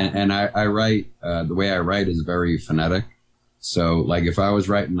 And I write, the way I write is very phonetic. So, like, if I was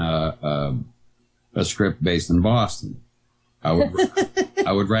writing a script based in Boston, I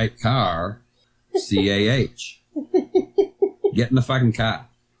would write car, C-A-H. Get in the fucking car.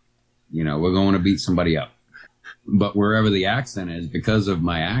 We're going to beat somebody up. But wherever the accent is, because of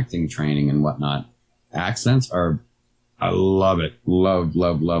my acting training and whatnot, accents I love it.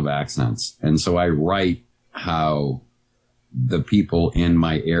 Love accents. And so I write how the people in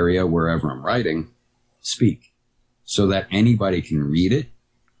my area, wherever I'm writing, speak. So that anybody can read it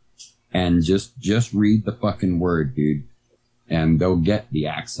and just read the fucking word, dude. And they'll get the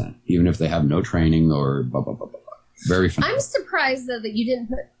accent, even if they have no training or blah, blah, blah, blah, blah. Very fun. I'm surprised, though, that you didn't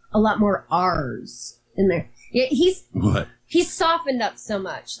put a lot more R's in there. Yeah, he's softened up so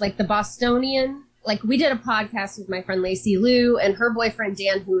much. Like the Bostonian, like we did a podcast with my friend Lacey Lou and her boyfriend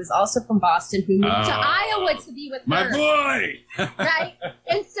Dan, who is also from Boston, who moved to Iowa to be with my her. boy. Right?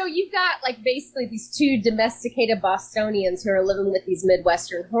 And so you've got like basically these two domesticated Bostonians who are living with these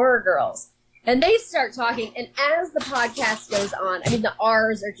Midwestern horror girls. And they start talking, and as the podcast goes on, I mean, the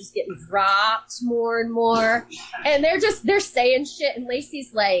R's are just getting dropped more and more. And they're saying shit, and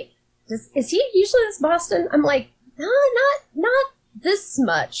Lacey's like, is he usually this Boston? I'm like, no, not this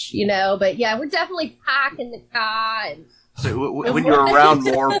much, you know? But yeah, we're definitely packing the car. And So when you're around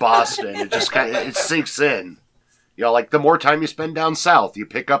more Boston, it just kind of, it sinks in. You know, like the more time you spend down south, you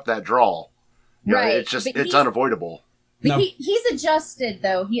pick up that drawl. You know, Right. it's just, it's unavoidable. But No. he's adjusted,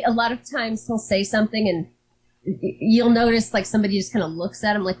 though. A lot of times he'll say something, and you'll notice, like, somebody just kind of looks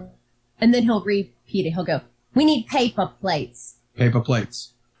at him, like, and then he'll repeat it. He'll go, we need paper plates. Paper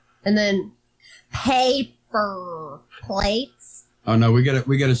plates. And then, paper plates. Oh no, we get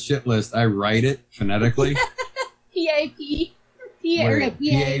a shit list. I write it phonetically. P-A-P. Wait,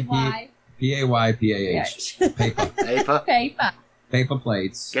 P-A-Y. P-A-Y-P-A-H. Paper. Paper. Paper. Paper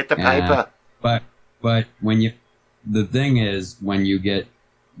plates. Get the paper. But the thing is, when you get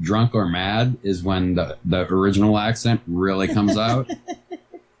drunk or mad is when the original accent really comes out.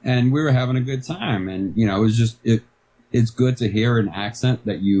 And we were having a good time. And, you know, it was just, it's good to hear an accent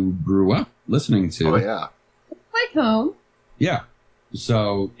that you grew up listening to. Oh, yeah. Like home. Yeah.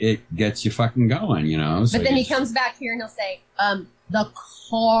 So it gets you fucking going, you know? So But then he it's- comes back here and he'll say, the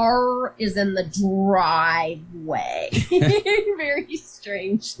car is in the driveway. Very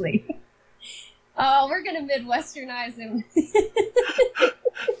strangely. Oh, we're going to Midwesternize him.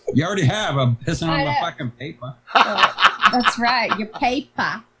 You already have. I'm pissing I on the know. fucking paper. That's right, your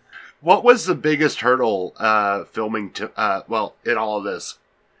paper. What was the biggest hurdle filming in all of this?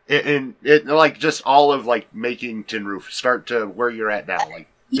 In like just all of like making Tin Roof start to where you're at now, like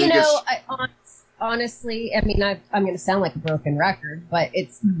You biggest- know, honestly, I mean, I'm going to sound like a broken record, but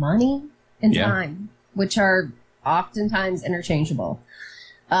it's money and Yeah. time, which are oftentimes interchangeable.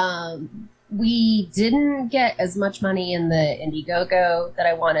 We didn't get as much money in the Indiegogo that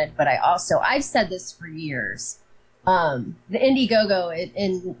I wanted, but I've said this for years. The Indiegogo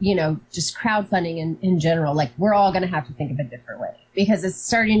and you know, just crowdfunding in general, like we're all going to have to think of a different way because it's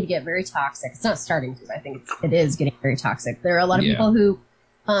starting to get very toxic. It's not starting to, I think it is getting very toxic. There are a lot of Yeah. people who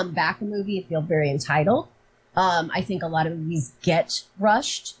back a movie and feel very entitled. I think a lot of movies get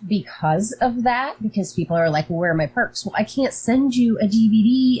rushed because of that, because people are like, well, where are my perks? Well, I can't send you a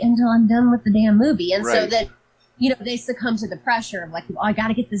DVD until I'm done with the damn movie. And so Right. then, you know, they succumb to the pressure of like, well, I got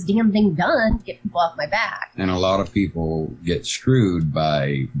to get this damn thing done to get people off my back. And a lot of people get screwed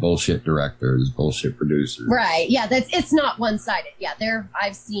by bullshit directors, bullshit producers. Right. Yeah. It's not one sided. Yeah.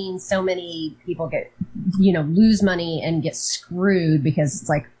 I've seen so many people get, you know, lose money and get screwed because it's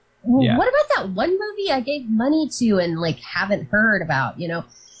like, well, Yeah. what about that one movie I gave money to and like haven't heard about, you know?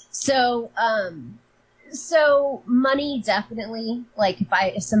 So money definitely, like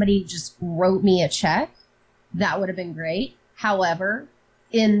if somebody just wrote me a check, that would have been great. However,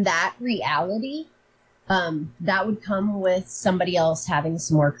 in that reality, that would come with somebody else having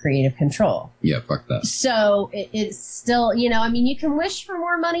some more creative control. Yeah, fuck that. So it's still, you know, I mean, you can wish for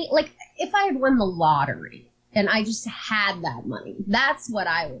more money. Like if I had won the lottery and I just had that money, that's what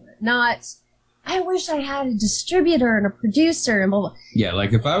I want. Not, I wish I had a distributor and a producer and blah, blah. Yeah,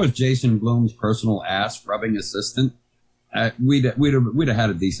 like if I was Jason Blum's personal ass rubbing assistant, we'd have had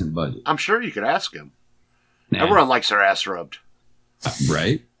a decent budget. I'm sure you could ask him. Nah, Everyone likes their ass rubbed,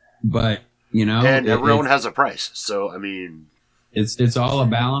 right? But you know, and everyone it's, has a price. So I mean, it's all a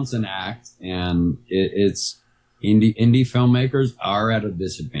balance and act, and it's indie filmmakers are at a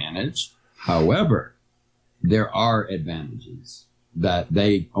disadvantage. However, there are advantages that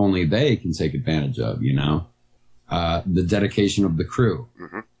only they can take advantage of. You know, the dedication of the crew,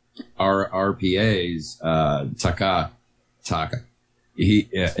 Mhm. our RPAs, Taka. He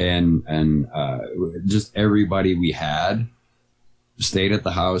and just everybody we had stayed at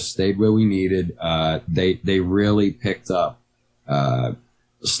the house, stayed where we needed. They really picked up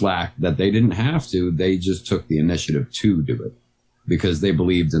slack that they didn't have to. They just took the initiative to do it because they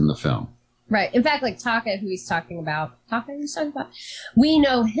believed in the film. Right. In fact, like Taka, who he's talking about, we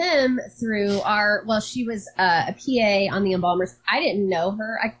know him through she was a PA on the Embalmers. I didn't know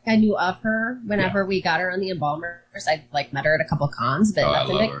her. I knew of her whenever we got her on the Embalmers. I like met her at a couple cons, but Oh, I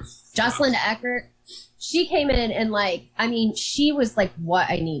nothing love big. her. Jocelyn Eckert, she came in and like, I mean, she was like what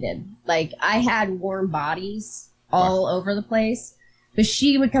I needed. Like I had warm bodies all over the place, but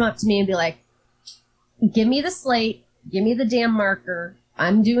she would come up to me and be like, give me the slate, give me the damn marker.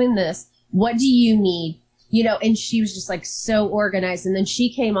 I'm doing this. What do you need? and she was just like so organized. And then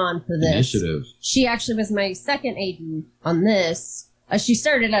she came on for this. Initiative. She actually was my second AD on this. She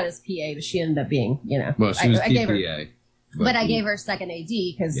started out as PA, but she ended up being, Well, she was I gave her, PPA. but I gave her second AD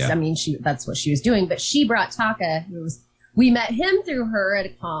because, Yeah. I mean, that's what she was doing. But she brought Taka, we met him through her at a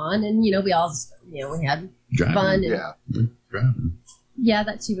con, and, we all, we had Driving. fun. And, Yeah. Driving. yeah,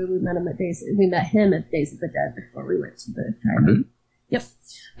 that too, but we met him at Days of the Dead before we went to the drive. Mhm. Yep.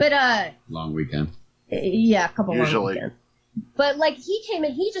 But, Long weekend. yeah, a couple long Usually. weekends. But like he came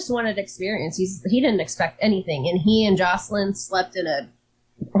and he just wanted experience. He didn't expect anything, and he and Jocelyn slept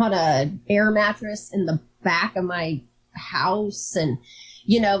on a air mattress in the back of my house, and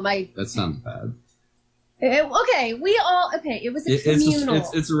That sounds bad. it was a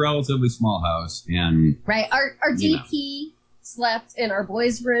communal, It's a relatively small house, and right? Our You know. DP slept in our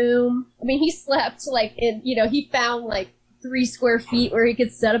boys' room. I mean, he slept like in he found like 3 square feet where he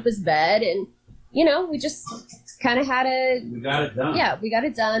could set up his bed, and we just kind of had we got it done. yeah, we got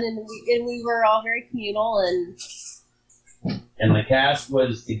it done, and we were all very communal and And the cast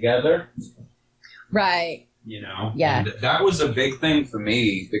was together. right. Yeah. And that was a big thing for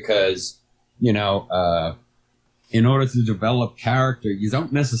me because, in order to develop character, you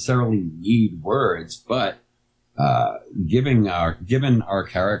don't necessarily need words, but given our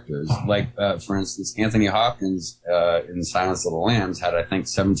characters, like for instance, Anthony Hopkins in Silence of the Lambs had, I think,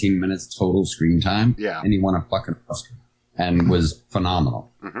 17 minutes total screen time, Yeah. and he won a fucking Oscar and was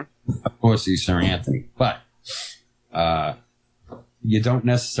phenomenal. Mhm. Of course, he's Sir Anthony, but you don't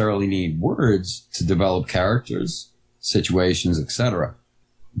necessarily need words to develop characters, situations, etc.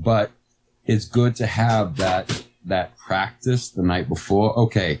 But it's good to have that practice the night before.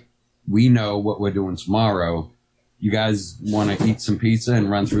 Okay, we know what we're doing tomorrow. You guys want to eat some pizza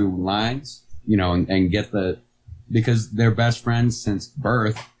and run through lines, and get because they're best friends since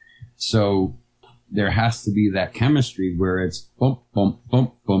birth. So there has to be that chemistry where it's bump, bump,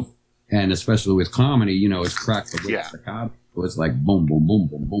 bump, bump. And especially with comedy, it's crack the whip Yeah. staccato. So it's like boom, boom, boom,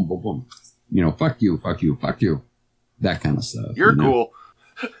 boom, boom, boom, boom. Fuck you, fuck you, fuck you. That kind of stuff. You're cool.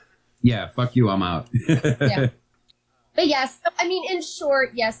 Yeah, fuck you, I'm out. Yeah. But yes, I mean, in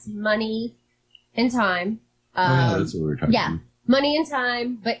short, yes, money and time. Yeah, that's what we were talking yeah. about. Money and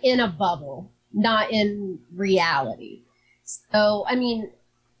time, but in a bubble, not in reality. So, I mean,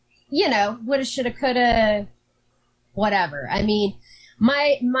 woulda, shoulda, coulda, whatever. I mean,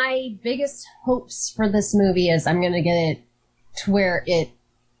 my biggest hopes for this movie is I'm going to get it to where it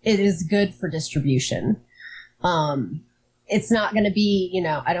is good for distribution. It's not going to be,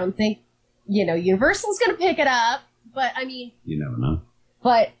 I don't think, Universal's going to pick it up, but I mean, You never know.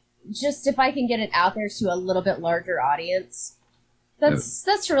 but just if I can get it out there to a little bit larger audience,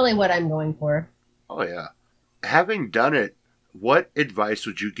 that's really what I'm going for. Oh, yeah. Having done it, what advice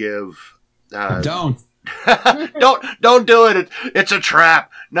would you give? Don't. Don't do it. It's a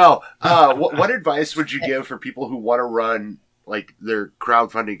trap. No. What advice would you give for people who want to run like their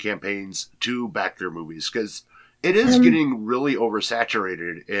crowdfunding campaigns to back their movies? Because it is getting really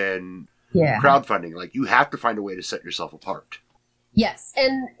oversaturated in crowdfunding. Like you have to find a way to set yourself apart. Yes,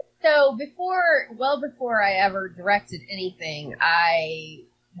 and so before I ever directed anything, I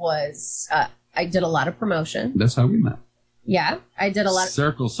did a lot of promotion. That's how we met. Yeah, I did a lot of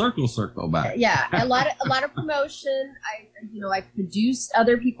Circle back. yeah, a lot of promotion. I produced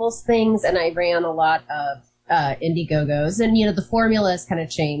other people's things, and I ran a lot of Indiegogos, and the formula has kind of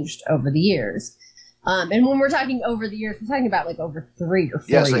changed over the years. And when we're talking over the years, we're talking about like over 3 or 4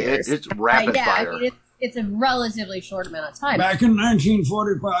 Yes, years. it's rapid fire. I mean, it's a relatively short amount of time. Back in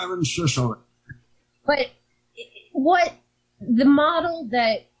 1945 in Sicily. But what the model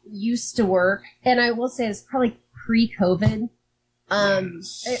that used to work, and I will say it's probably pre-COVID.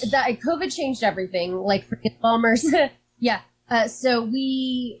 That COVID changed everything. Like for bombers, yeah. So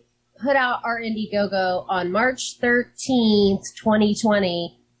we put out our Indiegogo on March 13th,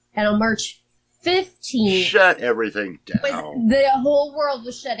 2020, and on March 15th, Shut everything down. the whole world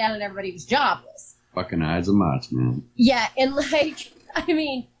was shut down and everybody was jobless. Fucking Ides of March, man. Yeah, and like, I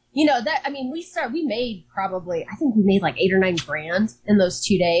mean, we made probably, I think we made like 8 or 9 grand in those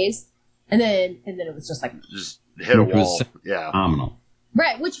 2 days. And then it was just like, Just hit a Which was wall. Yeah. Phenomenal.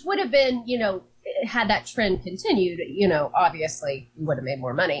 right, which would have been, had that trend continued, obviously we would have made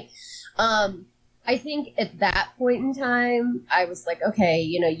more money. I think at that point in time, I was like, okay,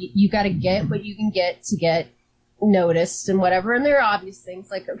 you got to get what you can get to get noticed and whatever. And there are obvious things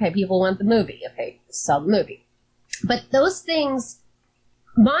like, okay, people want the movie. Okay, sell the movie. But those things,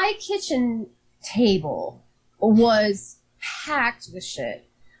 my kitchen table was packed with shit.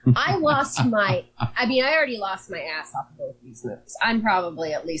 I already lost my ass off of both these movies. I'm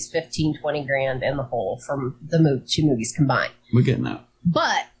probably at least 15, 20 grand in the hole from the two movies combined. We're getting out.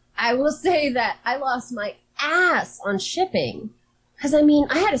 But I will say that I lost my ass on shipping. Because, I mean,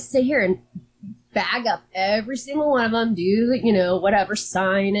 I had to sit here and bag up every single one of them, do, whatever,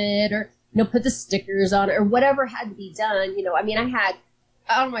 sign it, or, put the stickers on it, or whatever had to be done. I mean, I had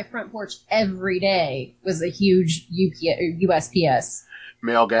out on my front porch every day was a huge USPS.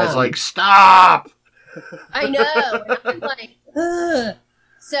 Mail guy's like, stop! I know. And I'm like, ugh.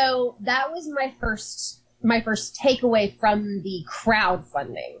 So that was my first takeaway from the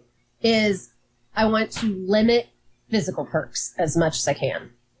crowdfunding is I want to limit physical perks as much as I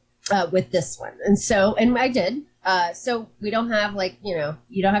can with this one. And I did. So we don't have you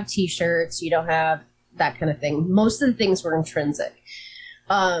don't have t-shirts, you don't have that kind of thing. Most of the things were intrinsic.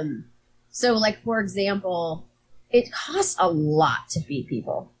 So like, for example, it costs a lot to feed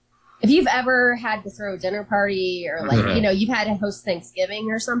people. If you've ever had to throw a dinner party or you've had to host Thanksgiving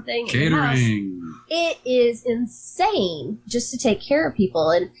or something. Catering. It is insane just to take care of people.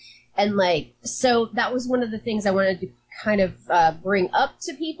 And so that was one of the things I wanted to kind of bring up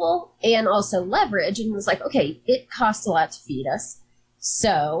to people and also leverage. And it was like, okay, it costs a lot to feed us.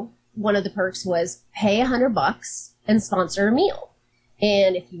 So one of the perks was pay $100 and sponsor a meal.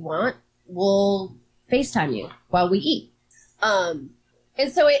 And if you want, we'll FaceTime you while we eat. And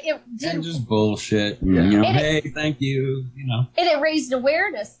so it did. And just bullshit. Hey, thank you. And it raised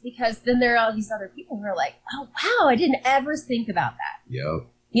awareness because then there are all these other people who are like, oh, wow, I didn't ever think about that. Yep.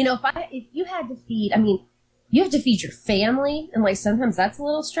 If you had to feed, you have to feed your family, and sometimes that's a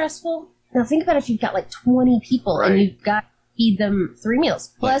little stressful. Now think about if you've got 20 people and you've got to feed them 3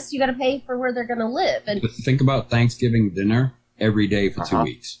 meals. Plus you got to pay for where they're going to live. And think about Thanksgiving dinner every day for 2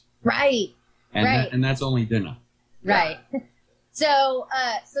 weeks. Right. And that's only dinner. Right. So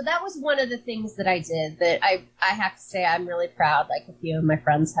that was one of the things that I did that I have to say I'm really proud. A few of my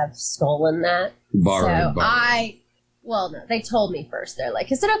friends have stolen that. Borrowed. Well, no, they told me first. They're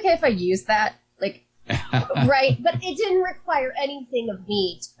like, is it okay if I use that? Right. But it didn't require anything of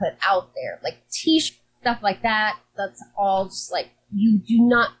me to put out there. T-shirt, stuff like that. That's all just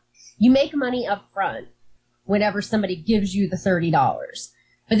you make money up front whenever somebody gives you the $30.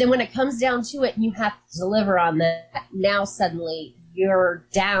 But then when it comes down to it and you have to deliver on that, now suddenly you're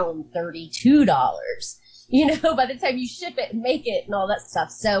down $32, by the time you ship it and make it and all that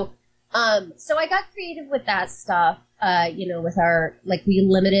stuff. So I got creative with that stuff, with our, we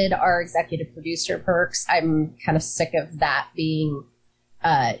limited our executive producer perks. I'm kind of sick of that being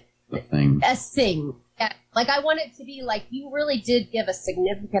a thing. Yeah. I want it to be you really did give a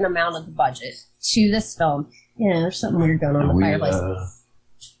significant amount of the budget to this film. Yeah, there's something weird going on in the fireplace.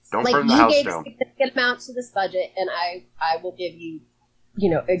 Don't burn the house down. You gave a significant amount to this budget, and I will give you,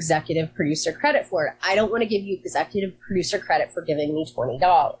 executive producer credit for it. I don't want to give you executive producer credit for giving me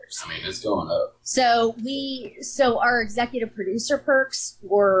 $20. It's going up. So our executive producer perks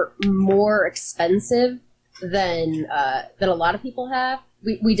were more expensive than a lot of people have.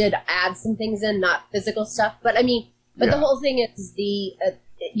 We did add some things in, not physical stuff, but the whole thing is it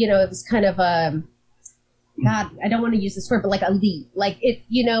was kind of God, I don't want to use this word, but elite.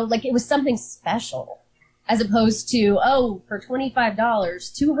 It was something special. As opposed to, for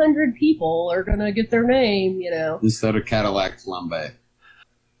 $25, 200 people are going to get their name, Instead of Cadillac Flambe.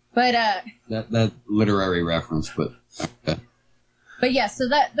 But, That literary reference, but... Okay. But yeah, so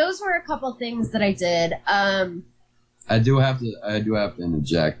those were a couple things that I did. I do have to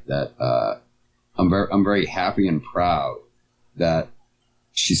interject that, I'm very happy and proud that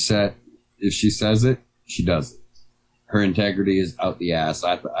she said, if she says it, she does it. Her integrity is out the ass.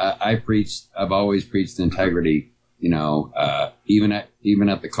 I've always preached integrity, even at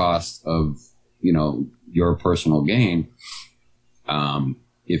the cost of, your personal gain.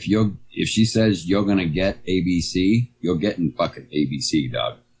 If she says you're going to get ABC, you're getting fucking ABC,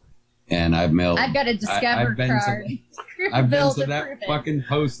 dog. And I've got a Discover card. I've been to that fucking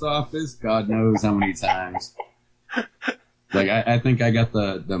post office, God knows how many times. I think I got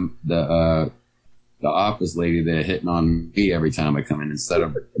the office lady there hitting on me every time I come in instead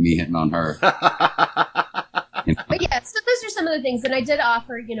of me hitting on her. But yeah, so those are some of the things. And I did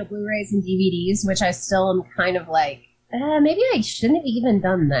offer, Blu-rays and DVDs, which I still am kind of maybe I shouldn't have even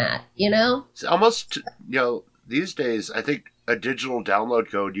done that, It's almost, these days, I think a digital download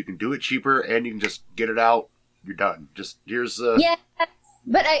code, you can do it cheaper and you can just get it out. You're done. Just here's the... Yeah,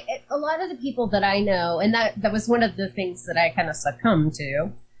 but a lot of the people that I know, and that was one of the things that I kind of succumbed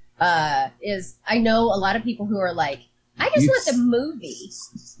to, is I know a lot of people who are like, I just want the movie.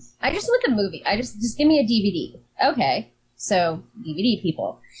 I just want the movie. Just give me a DVD. Okay. So DVD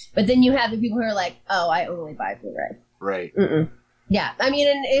people. But then you have the people who are like, oh, I only buy Blu-ray. Right. Mm-mm. Yeah. I mean,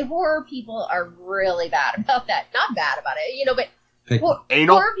 and horror people are really bad about that. Not bad about it, but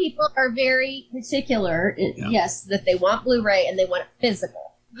Anal? horror people are very particular, yes, that they want Blu-ray and they want it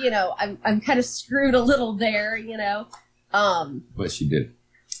physical. I'm kind of screwed a little there, But she did.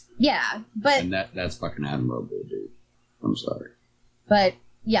 Yeah, but... And that's fucking admirable, dude. I'm sorry. But,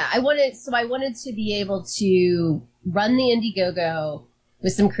 yeah, I wanted to be able to run the Indiegogo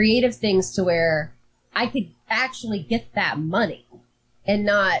with some creative things to where I could actually get that money and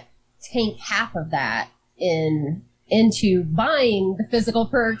not tank half of that into buying the physical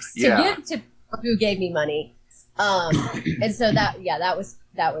perks to give to people who gave me money. And so that was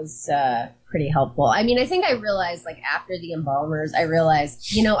pretty helpful. I mean, I think I realized, like, after the Embalmers, I realized,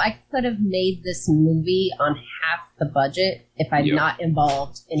 I could have made this movie on half the budget if I'd not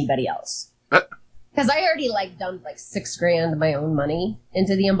involved anybody else. Because I already, like, dumped, like, $6,000 of my own money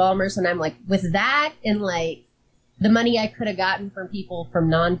into the Embalmers, and I'm like, with that and, like, the money I could have gotten from people from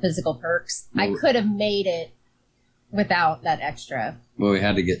non-physical perks, I could have made it without that extra. Well, we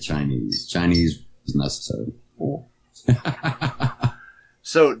had to get Chinese. Chinese was necessary. Cool.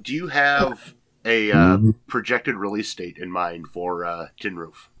 So, do you have a projected release date in mind for Tin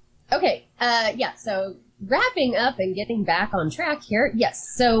Roof? Okay, so wrapping up and getting back on track here.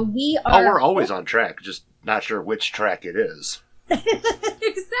 Yes, so we are... Oh, we're always on track, just not sure which track it is.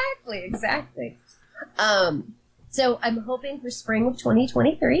 Exactly. So I'm hoping for spring of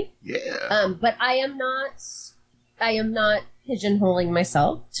 2023. Yeah. But I am not pigeonholing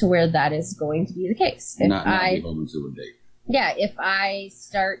myself to where that is going to be the case. Not beholden to a date. Yeah, if I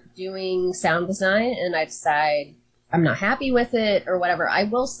start doing sound design and I decide I'm not happy with it or whatever, I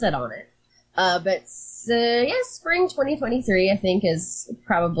will sit on it. But spring 2023, I think, is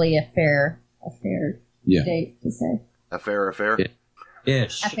probably a fair date to say. A fair affair?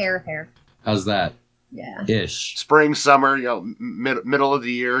 Ish. A fair affair. How's that? Yeah. Ish. Spring, summer, middle of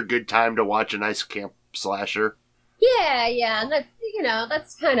the year, good time to watch a nice camp slasher. Yeah, and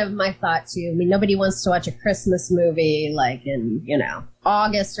that's kind of my thought too. I mean, nobody wants to watch a Christmas movie like in,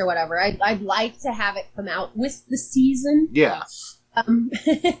 August or whatever. I'd like to have it come out with the season. Yeah.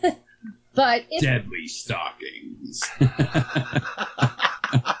 But Deadly Stockings.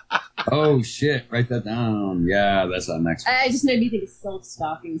 Oh shit! Write that down. Yeah, that's our next one. I just made me think of Silk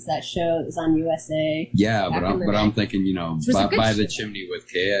Stockings, that show that was on USA. Yeah, but I'm thinking, by the chimney with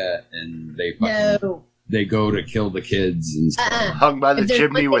Kea, and they fucking they go to kill the kids and stuff. Hung by the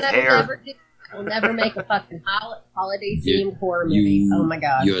chimney with hair. We'll never make a fucking holiday themed horror movie. Oh my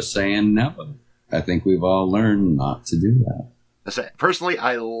god! You're saying never. I think we've all learned not to do that. Personally,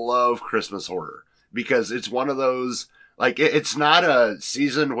 I love Christmas horror because it's one of those. Like, it's not a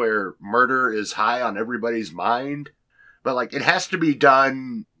season where murder is high on everybody's mind, but, like, it has to be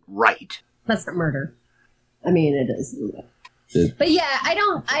done right. That's not murder. I mean, it is. But yeah, I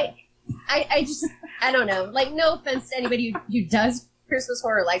don't know. Like, no offense to anybody who does Christmas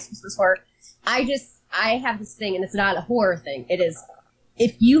horror, likes Christmas horror. I have this thing, and it's not a horror thing. It is,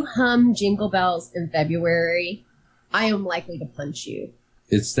 if you hum Jingle Bells in February, I am likely to punch you.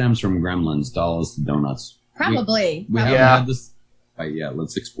 It stems from Gremlins, Dollars to Donuts. Probably. We haven't had this.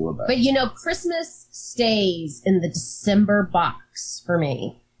 Let's explore that. But Christmas stays in the December box for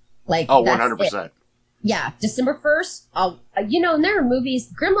me. Like, 100%. Yeah, December 1st, and there are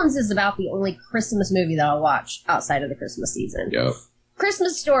movies. Gremlins is about the only Christmas movie that I'll watch outside of the Christmas season. Yep.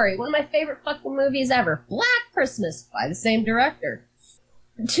 Christmas Story, one of my favorite fucking movies ever. Black Christmas, by the same director.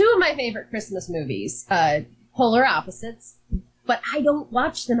 Two of my favorite Christmas movies, polar opposites, but I don't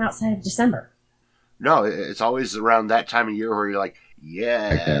watch them outside of December. No, it's always around that time of year where you're like,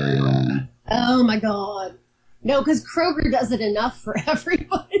 yeah. Oh my god. No, because Kroger does it enough for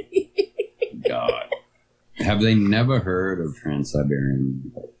everybody. God. Have they never heard of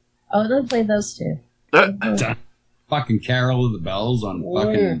Trans-Siberian? Oh, they play those two. Fucking Carol of the Bells on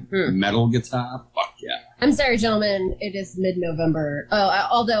fucking metal guitar? Fuck yeah. I'm sorry, gentlemen. It is mid-November.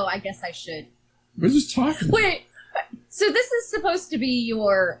 Although I guess I should. We're just talking. Wait. So this is supposed to be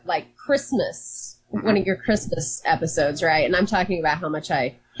your, like, Christmas... one of your Christmas episodes, right? And I'm talking about how much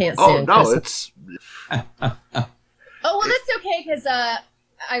I can't stand Christmas. It's... Oh, well, that's okay, because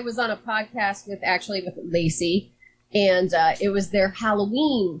I was on a podcast with Lacey, and it was their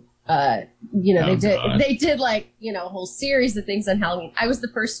Halloween, they did, like, a whole series of things on Halloween. I was the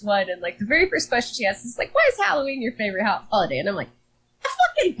first one, and, like, the very first question she asked is, like, why is Halloween your favorite holiday? And I'm like, I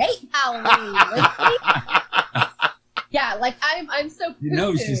fucking hate Halloween! Yeah, like, I'm so You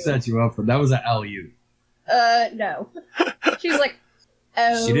know she set you up for that was an LU. No. She was like,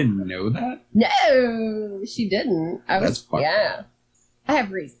 Oh, She didn't know that? No, she didn't. That's fucked yeah. I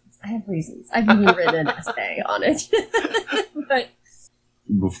have reasons. I've even written an essay on it. But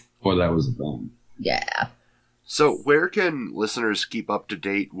Before that was a thing. yeah. So, where can listeners keep up to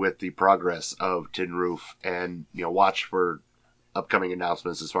date with the progress of Tin Roof and, watch for upcoming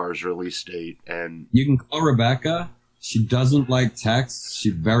announcements as far as release date? And You can call Rebecca. She doesn't like texts. She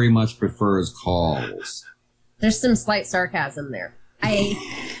very much prefers calls. There's some slight sarcasm there. I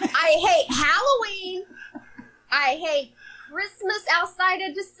hate Halloween. I hate Christmas outside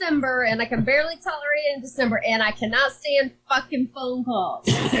of December, and I can barely tolerate it in December, and I cannot stand fucking phone calls.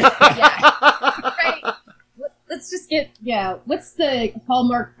 Yeah. Right? Let's just get, what's the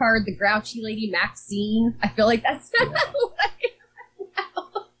Hallmark card, the grouchy lady Maxine? I feel like that's what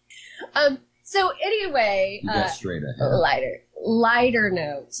I am. So anyway, You got straight ahead. lighter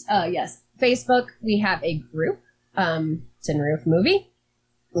note. Yes, Facebook, we have a group, Tin Roof Movie.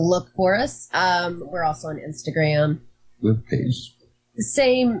 Look for us. We're also on Instagram. With page.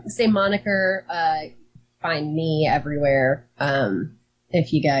 Same moniker. Find me everywhere.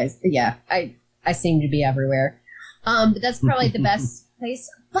 If you guys, I seem to be everywhere. But that's probably the best place.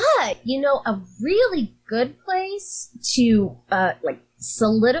 But a really good place to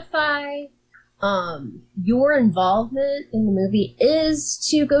solidify your involvement in the movie is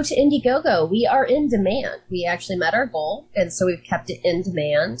to go to Indiegogo. We are in demand. We actually met our goal, and so we've kept it in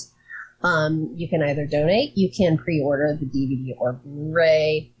demand. You can either donate, you can pre-order the DVD or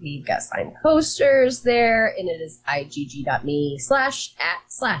Blu-ray. We've got signed posters there, and it is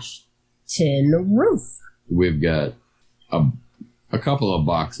igg.me/@/tinroof. We've got a couple of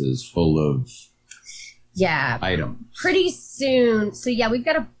boxes full of items. Pretty soon. So we've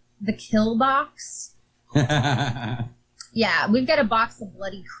got the kill box. Yeah, we've got a box of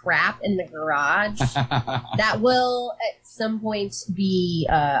bloody crap in the garage that will at some point be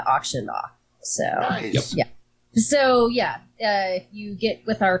auctioned off. So, nice. Yeah. So, if you get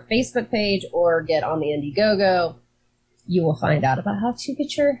with our Facebook page or get on the Indiegogo, you will find out about how to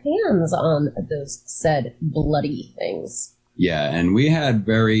get your hands on those said bloody things. Yeah, and we had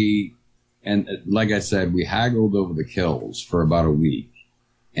like I said, we haggled over the kills for about a week.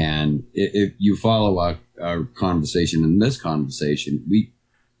 And if you follow our conversation in this conversation,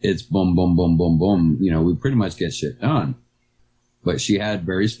 it's boom, boom, boom, boom, boom. We pretty much get shit done. But she had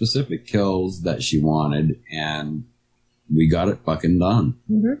very specific kills that she wanted, and we got it fucking done.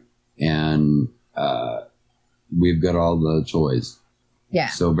 Mm-hmm. And we've got all the toys. Yeah.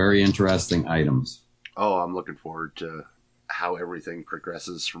 So very interesting items. Oh, I'm looking forward to how everything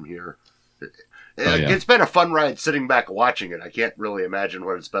progresses from here. Yeah. It's been a fun ride sitting back watching it. I can't really imagine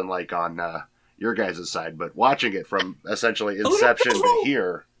what it's been like on your guys' side, but watching it from essentially inception to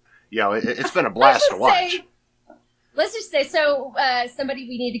here, it's been a blast to watch. Let's just say, somebody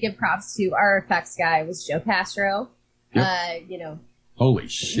we need to give props to, our effects guy was Joe Castro. Yep. Holy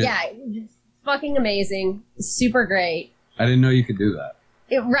shit. Yeah, fucking amazing. Super great. I didn't know you could do that.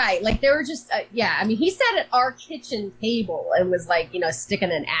 Right, like they were just, he sat at our kitchen table and was sticking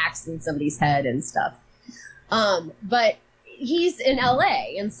an axe in somebody's head and stuff. But he's in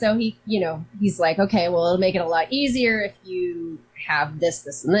LA, and so he's like, okay, well, it'll make it a lot easier if you have this,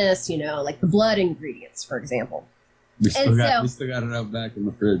 and this, like the blood ingredients, for example. We still got it out back in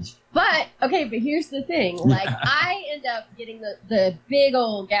the fridge. But here's the thing, I end up getting the big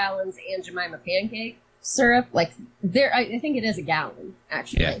old gallons Aunt Jemima pancake syrup, I think it is a gallon,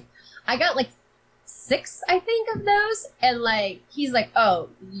 actually. Yeah. I got 6, I think, of those, and he's like, oh,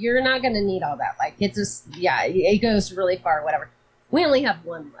 you're not gonna need all that, it just, it goes really far, whatever. We only have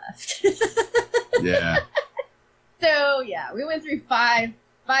 1 left. Yeah. So we went through 5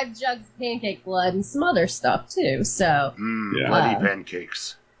 jugs of pancake blood and some other stuff too, so bloody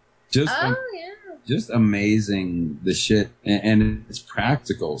pancakes. Just amazing, the shit, and it's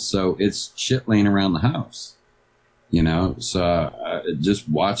practical, so it's shit laying around the house, so just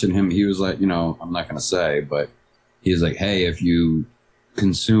watching him, he was like, I'm not going to say, but he's like, hey, if you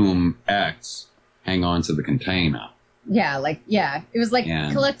consume X, hang on to the container. Yeah, it was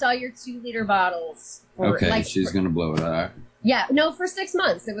collect all your 2-liter bottles. She's going to blow it out. Yeah, no, for 6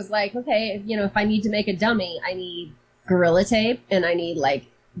 months, it was okay, if I need to make a dummy, I need Gorilla Tape, and I need,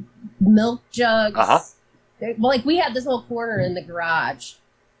 milk jugs. Well, we had this whole corner in the garage,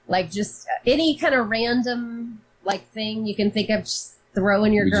 just any kind of random thing you can think of, just throw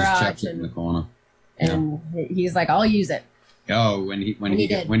in your garage. Just chucked it in the corner. And he's like, I'll use it. Oh, when he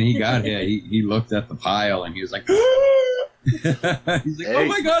got here, he looked at the pile and he was like, he's like, oh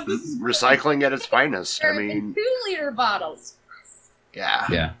my god, this is recycling at its finest. 2-liter bottles. Yeah.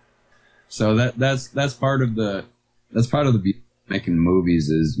 Yeah. So that's part of the making movies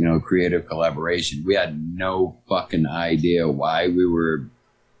is, creative collaboration. We had no fucking idea why we were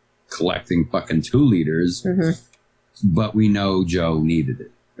collecting fucking 2 liters, but we know Joe needed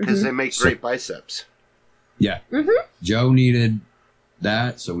it. Because they make great biceps. Yeah. Joe needed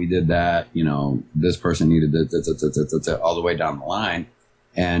that, so we did that. This person needed that, all the way down the line.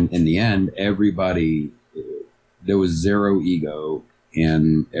 And in the end, everybody, there was zero ego,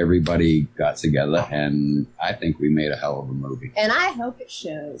 and everybody got together, and I think we made a hell of a movie. And I hope it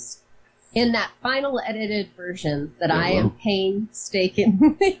shows in that final edited version that I am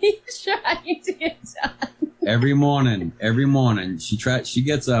painstakingly trying to get done. Every morning, she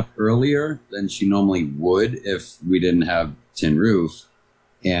gets up earlier than she normally would if we didn't have tin roof,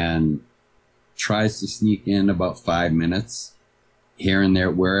 and tries to sneak in about 5 minutes here and there,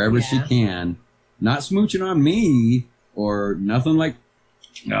 wherever she can, not smooching on me or nothing like,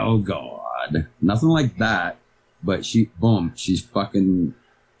 oh God, nothing like that. But she's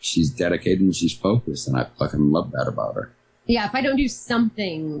dedicated and she's focused, and I fucking love that about her. Yeah, if I don't do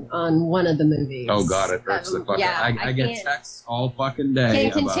something on one of the movies. Oh God, it hurts the fucking. Yeah, I get texts all fucking day.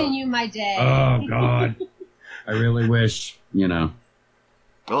 Can't continue my day. Oh God, I really wish,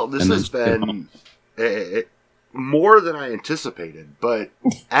 Well, this has been more than I anticipated, but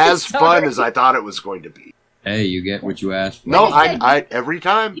as fun as I thought it was going to be. Hey, you get what you asked for. No, I every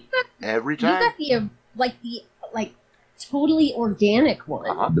time. You got the totally organic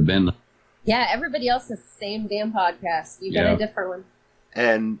one. The bin. Yeah, everybody else has the same damn podcast. You got a different one.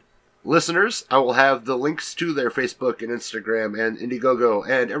 And listeners, I will have the links to their Facebook and Instagram and Indiegogo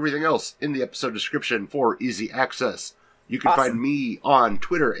and everything else in the episode description for easy access. You can find me on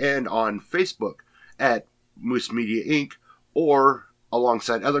Twitter and on Facebook at Moose Media Inc. or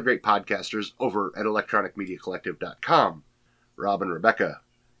alongside other great podcasters over at electronicmediacollective.com. Rob and Rebecca,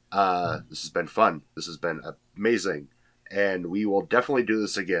 this has been fun. This has been amazing. And we will definitely do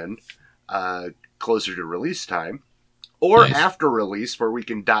this again closer to release time. Or after release, where we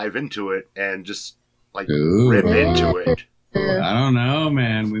can dive into it and just rip into it. I don't know,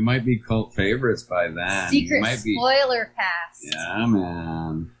 man. We might be cult favorites by then. Secret spoiler cast. Yeah,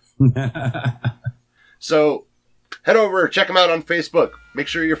 man. So, head over, check them out on Facebook. Make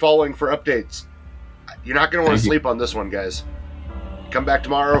sure you're following for updates. You're not going to want to sleep on this one, guys. Come back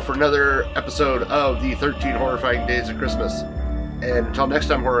tomorrow for another episode of the 13 Horrifying Days of Christmas. And until next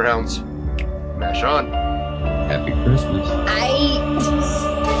time, Horror Hounds, mash on. Happy Christmas. Bye.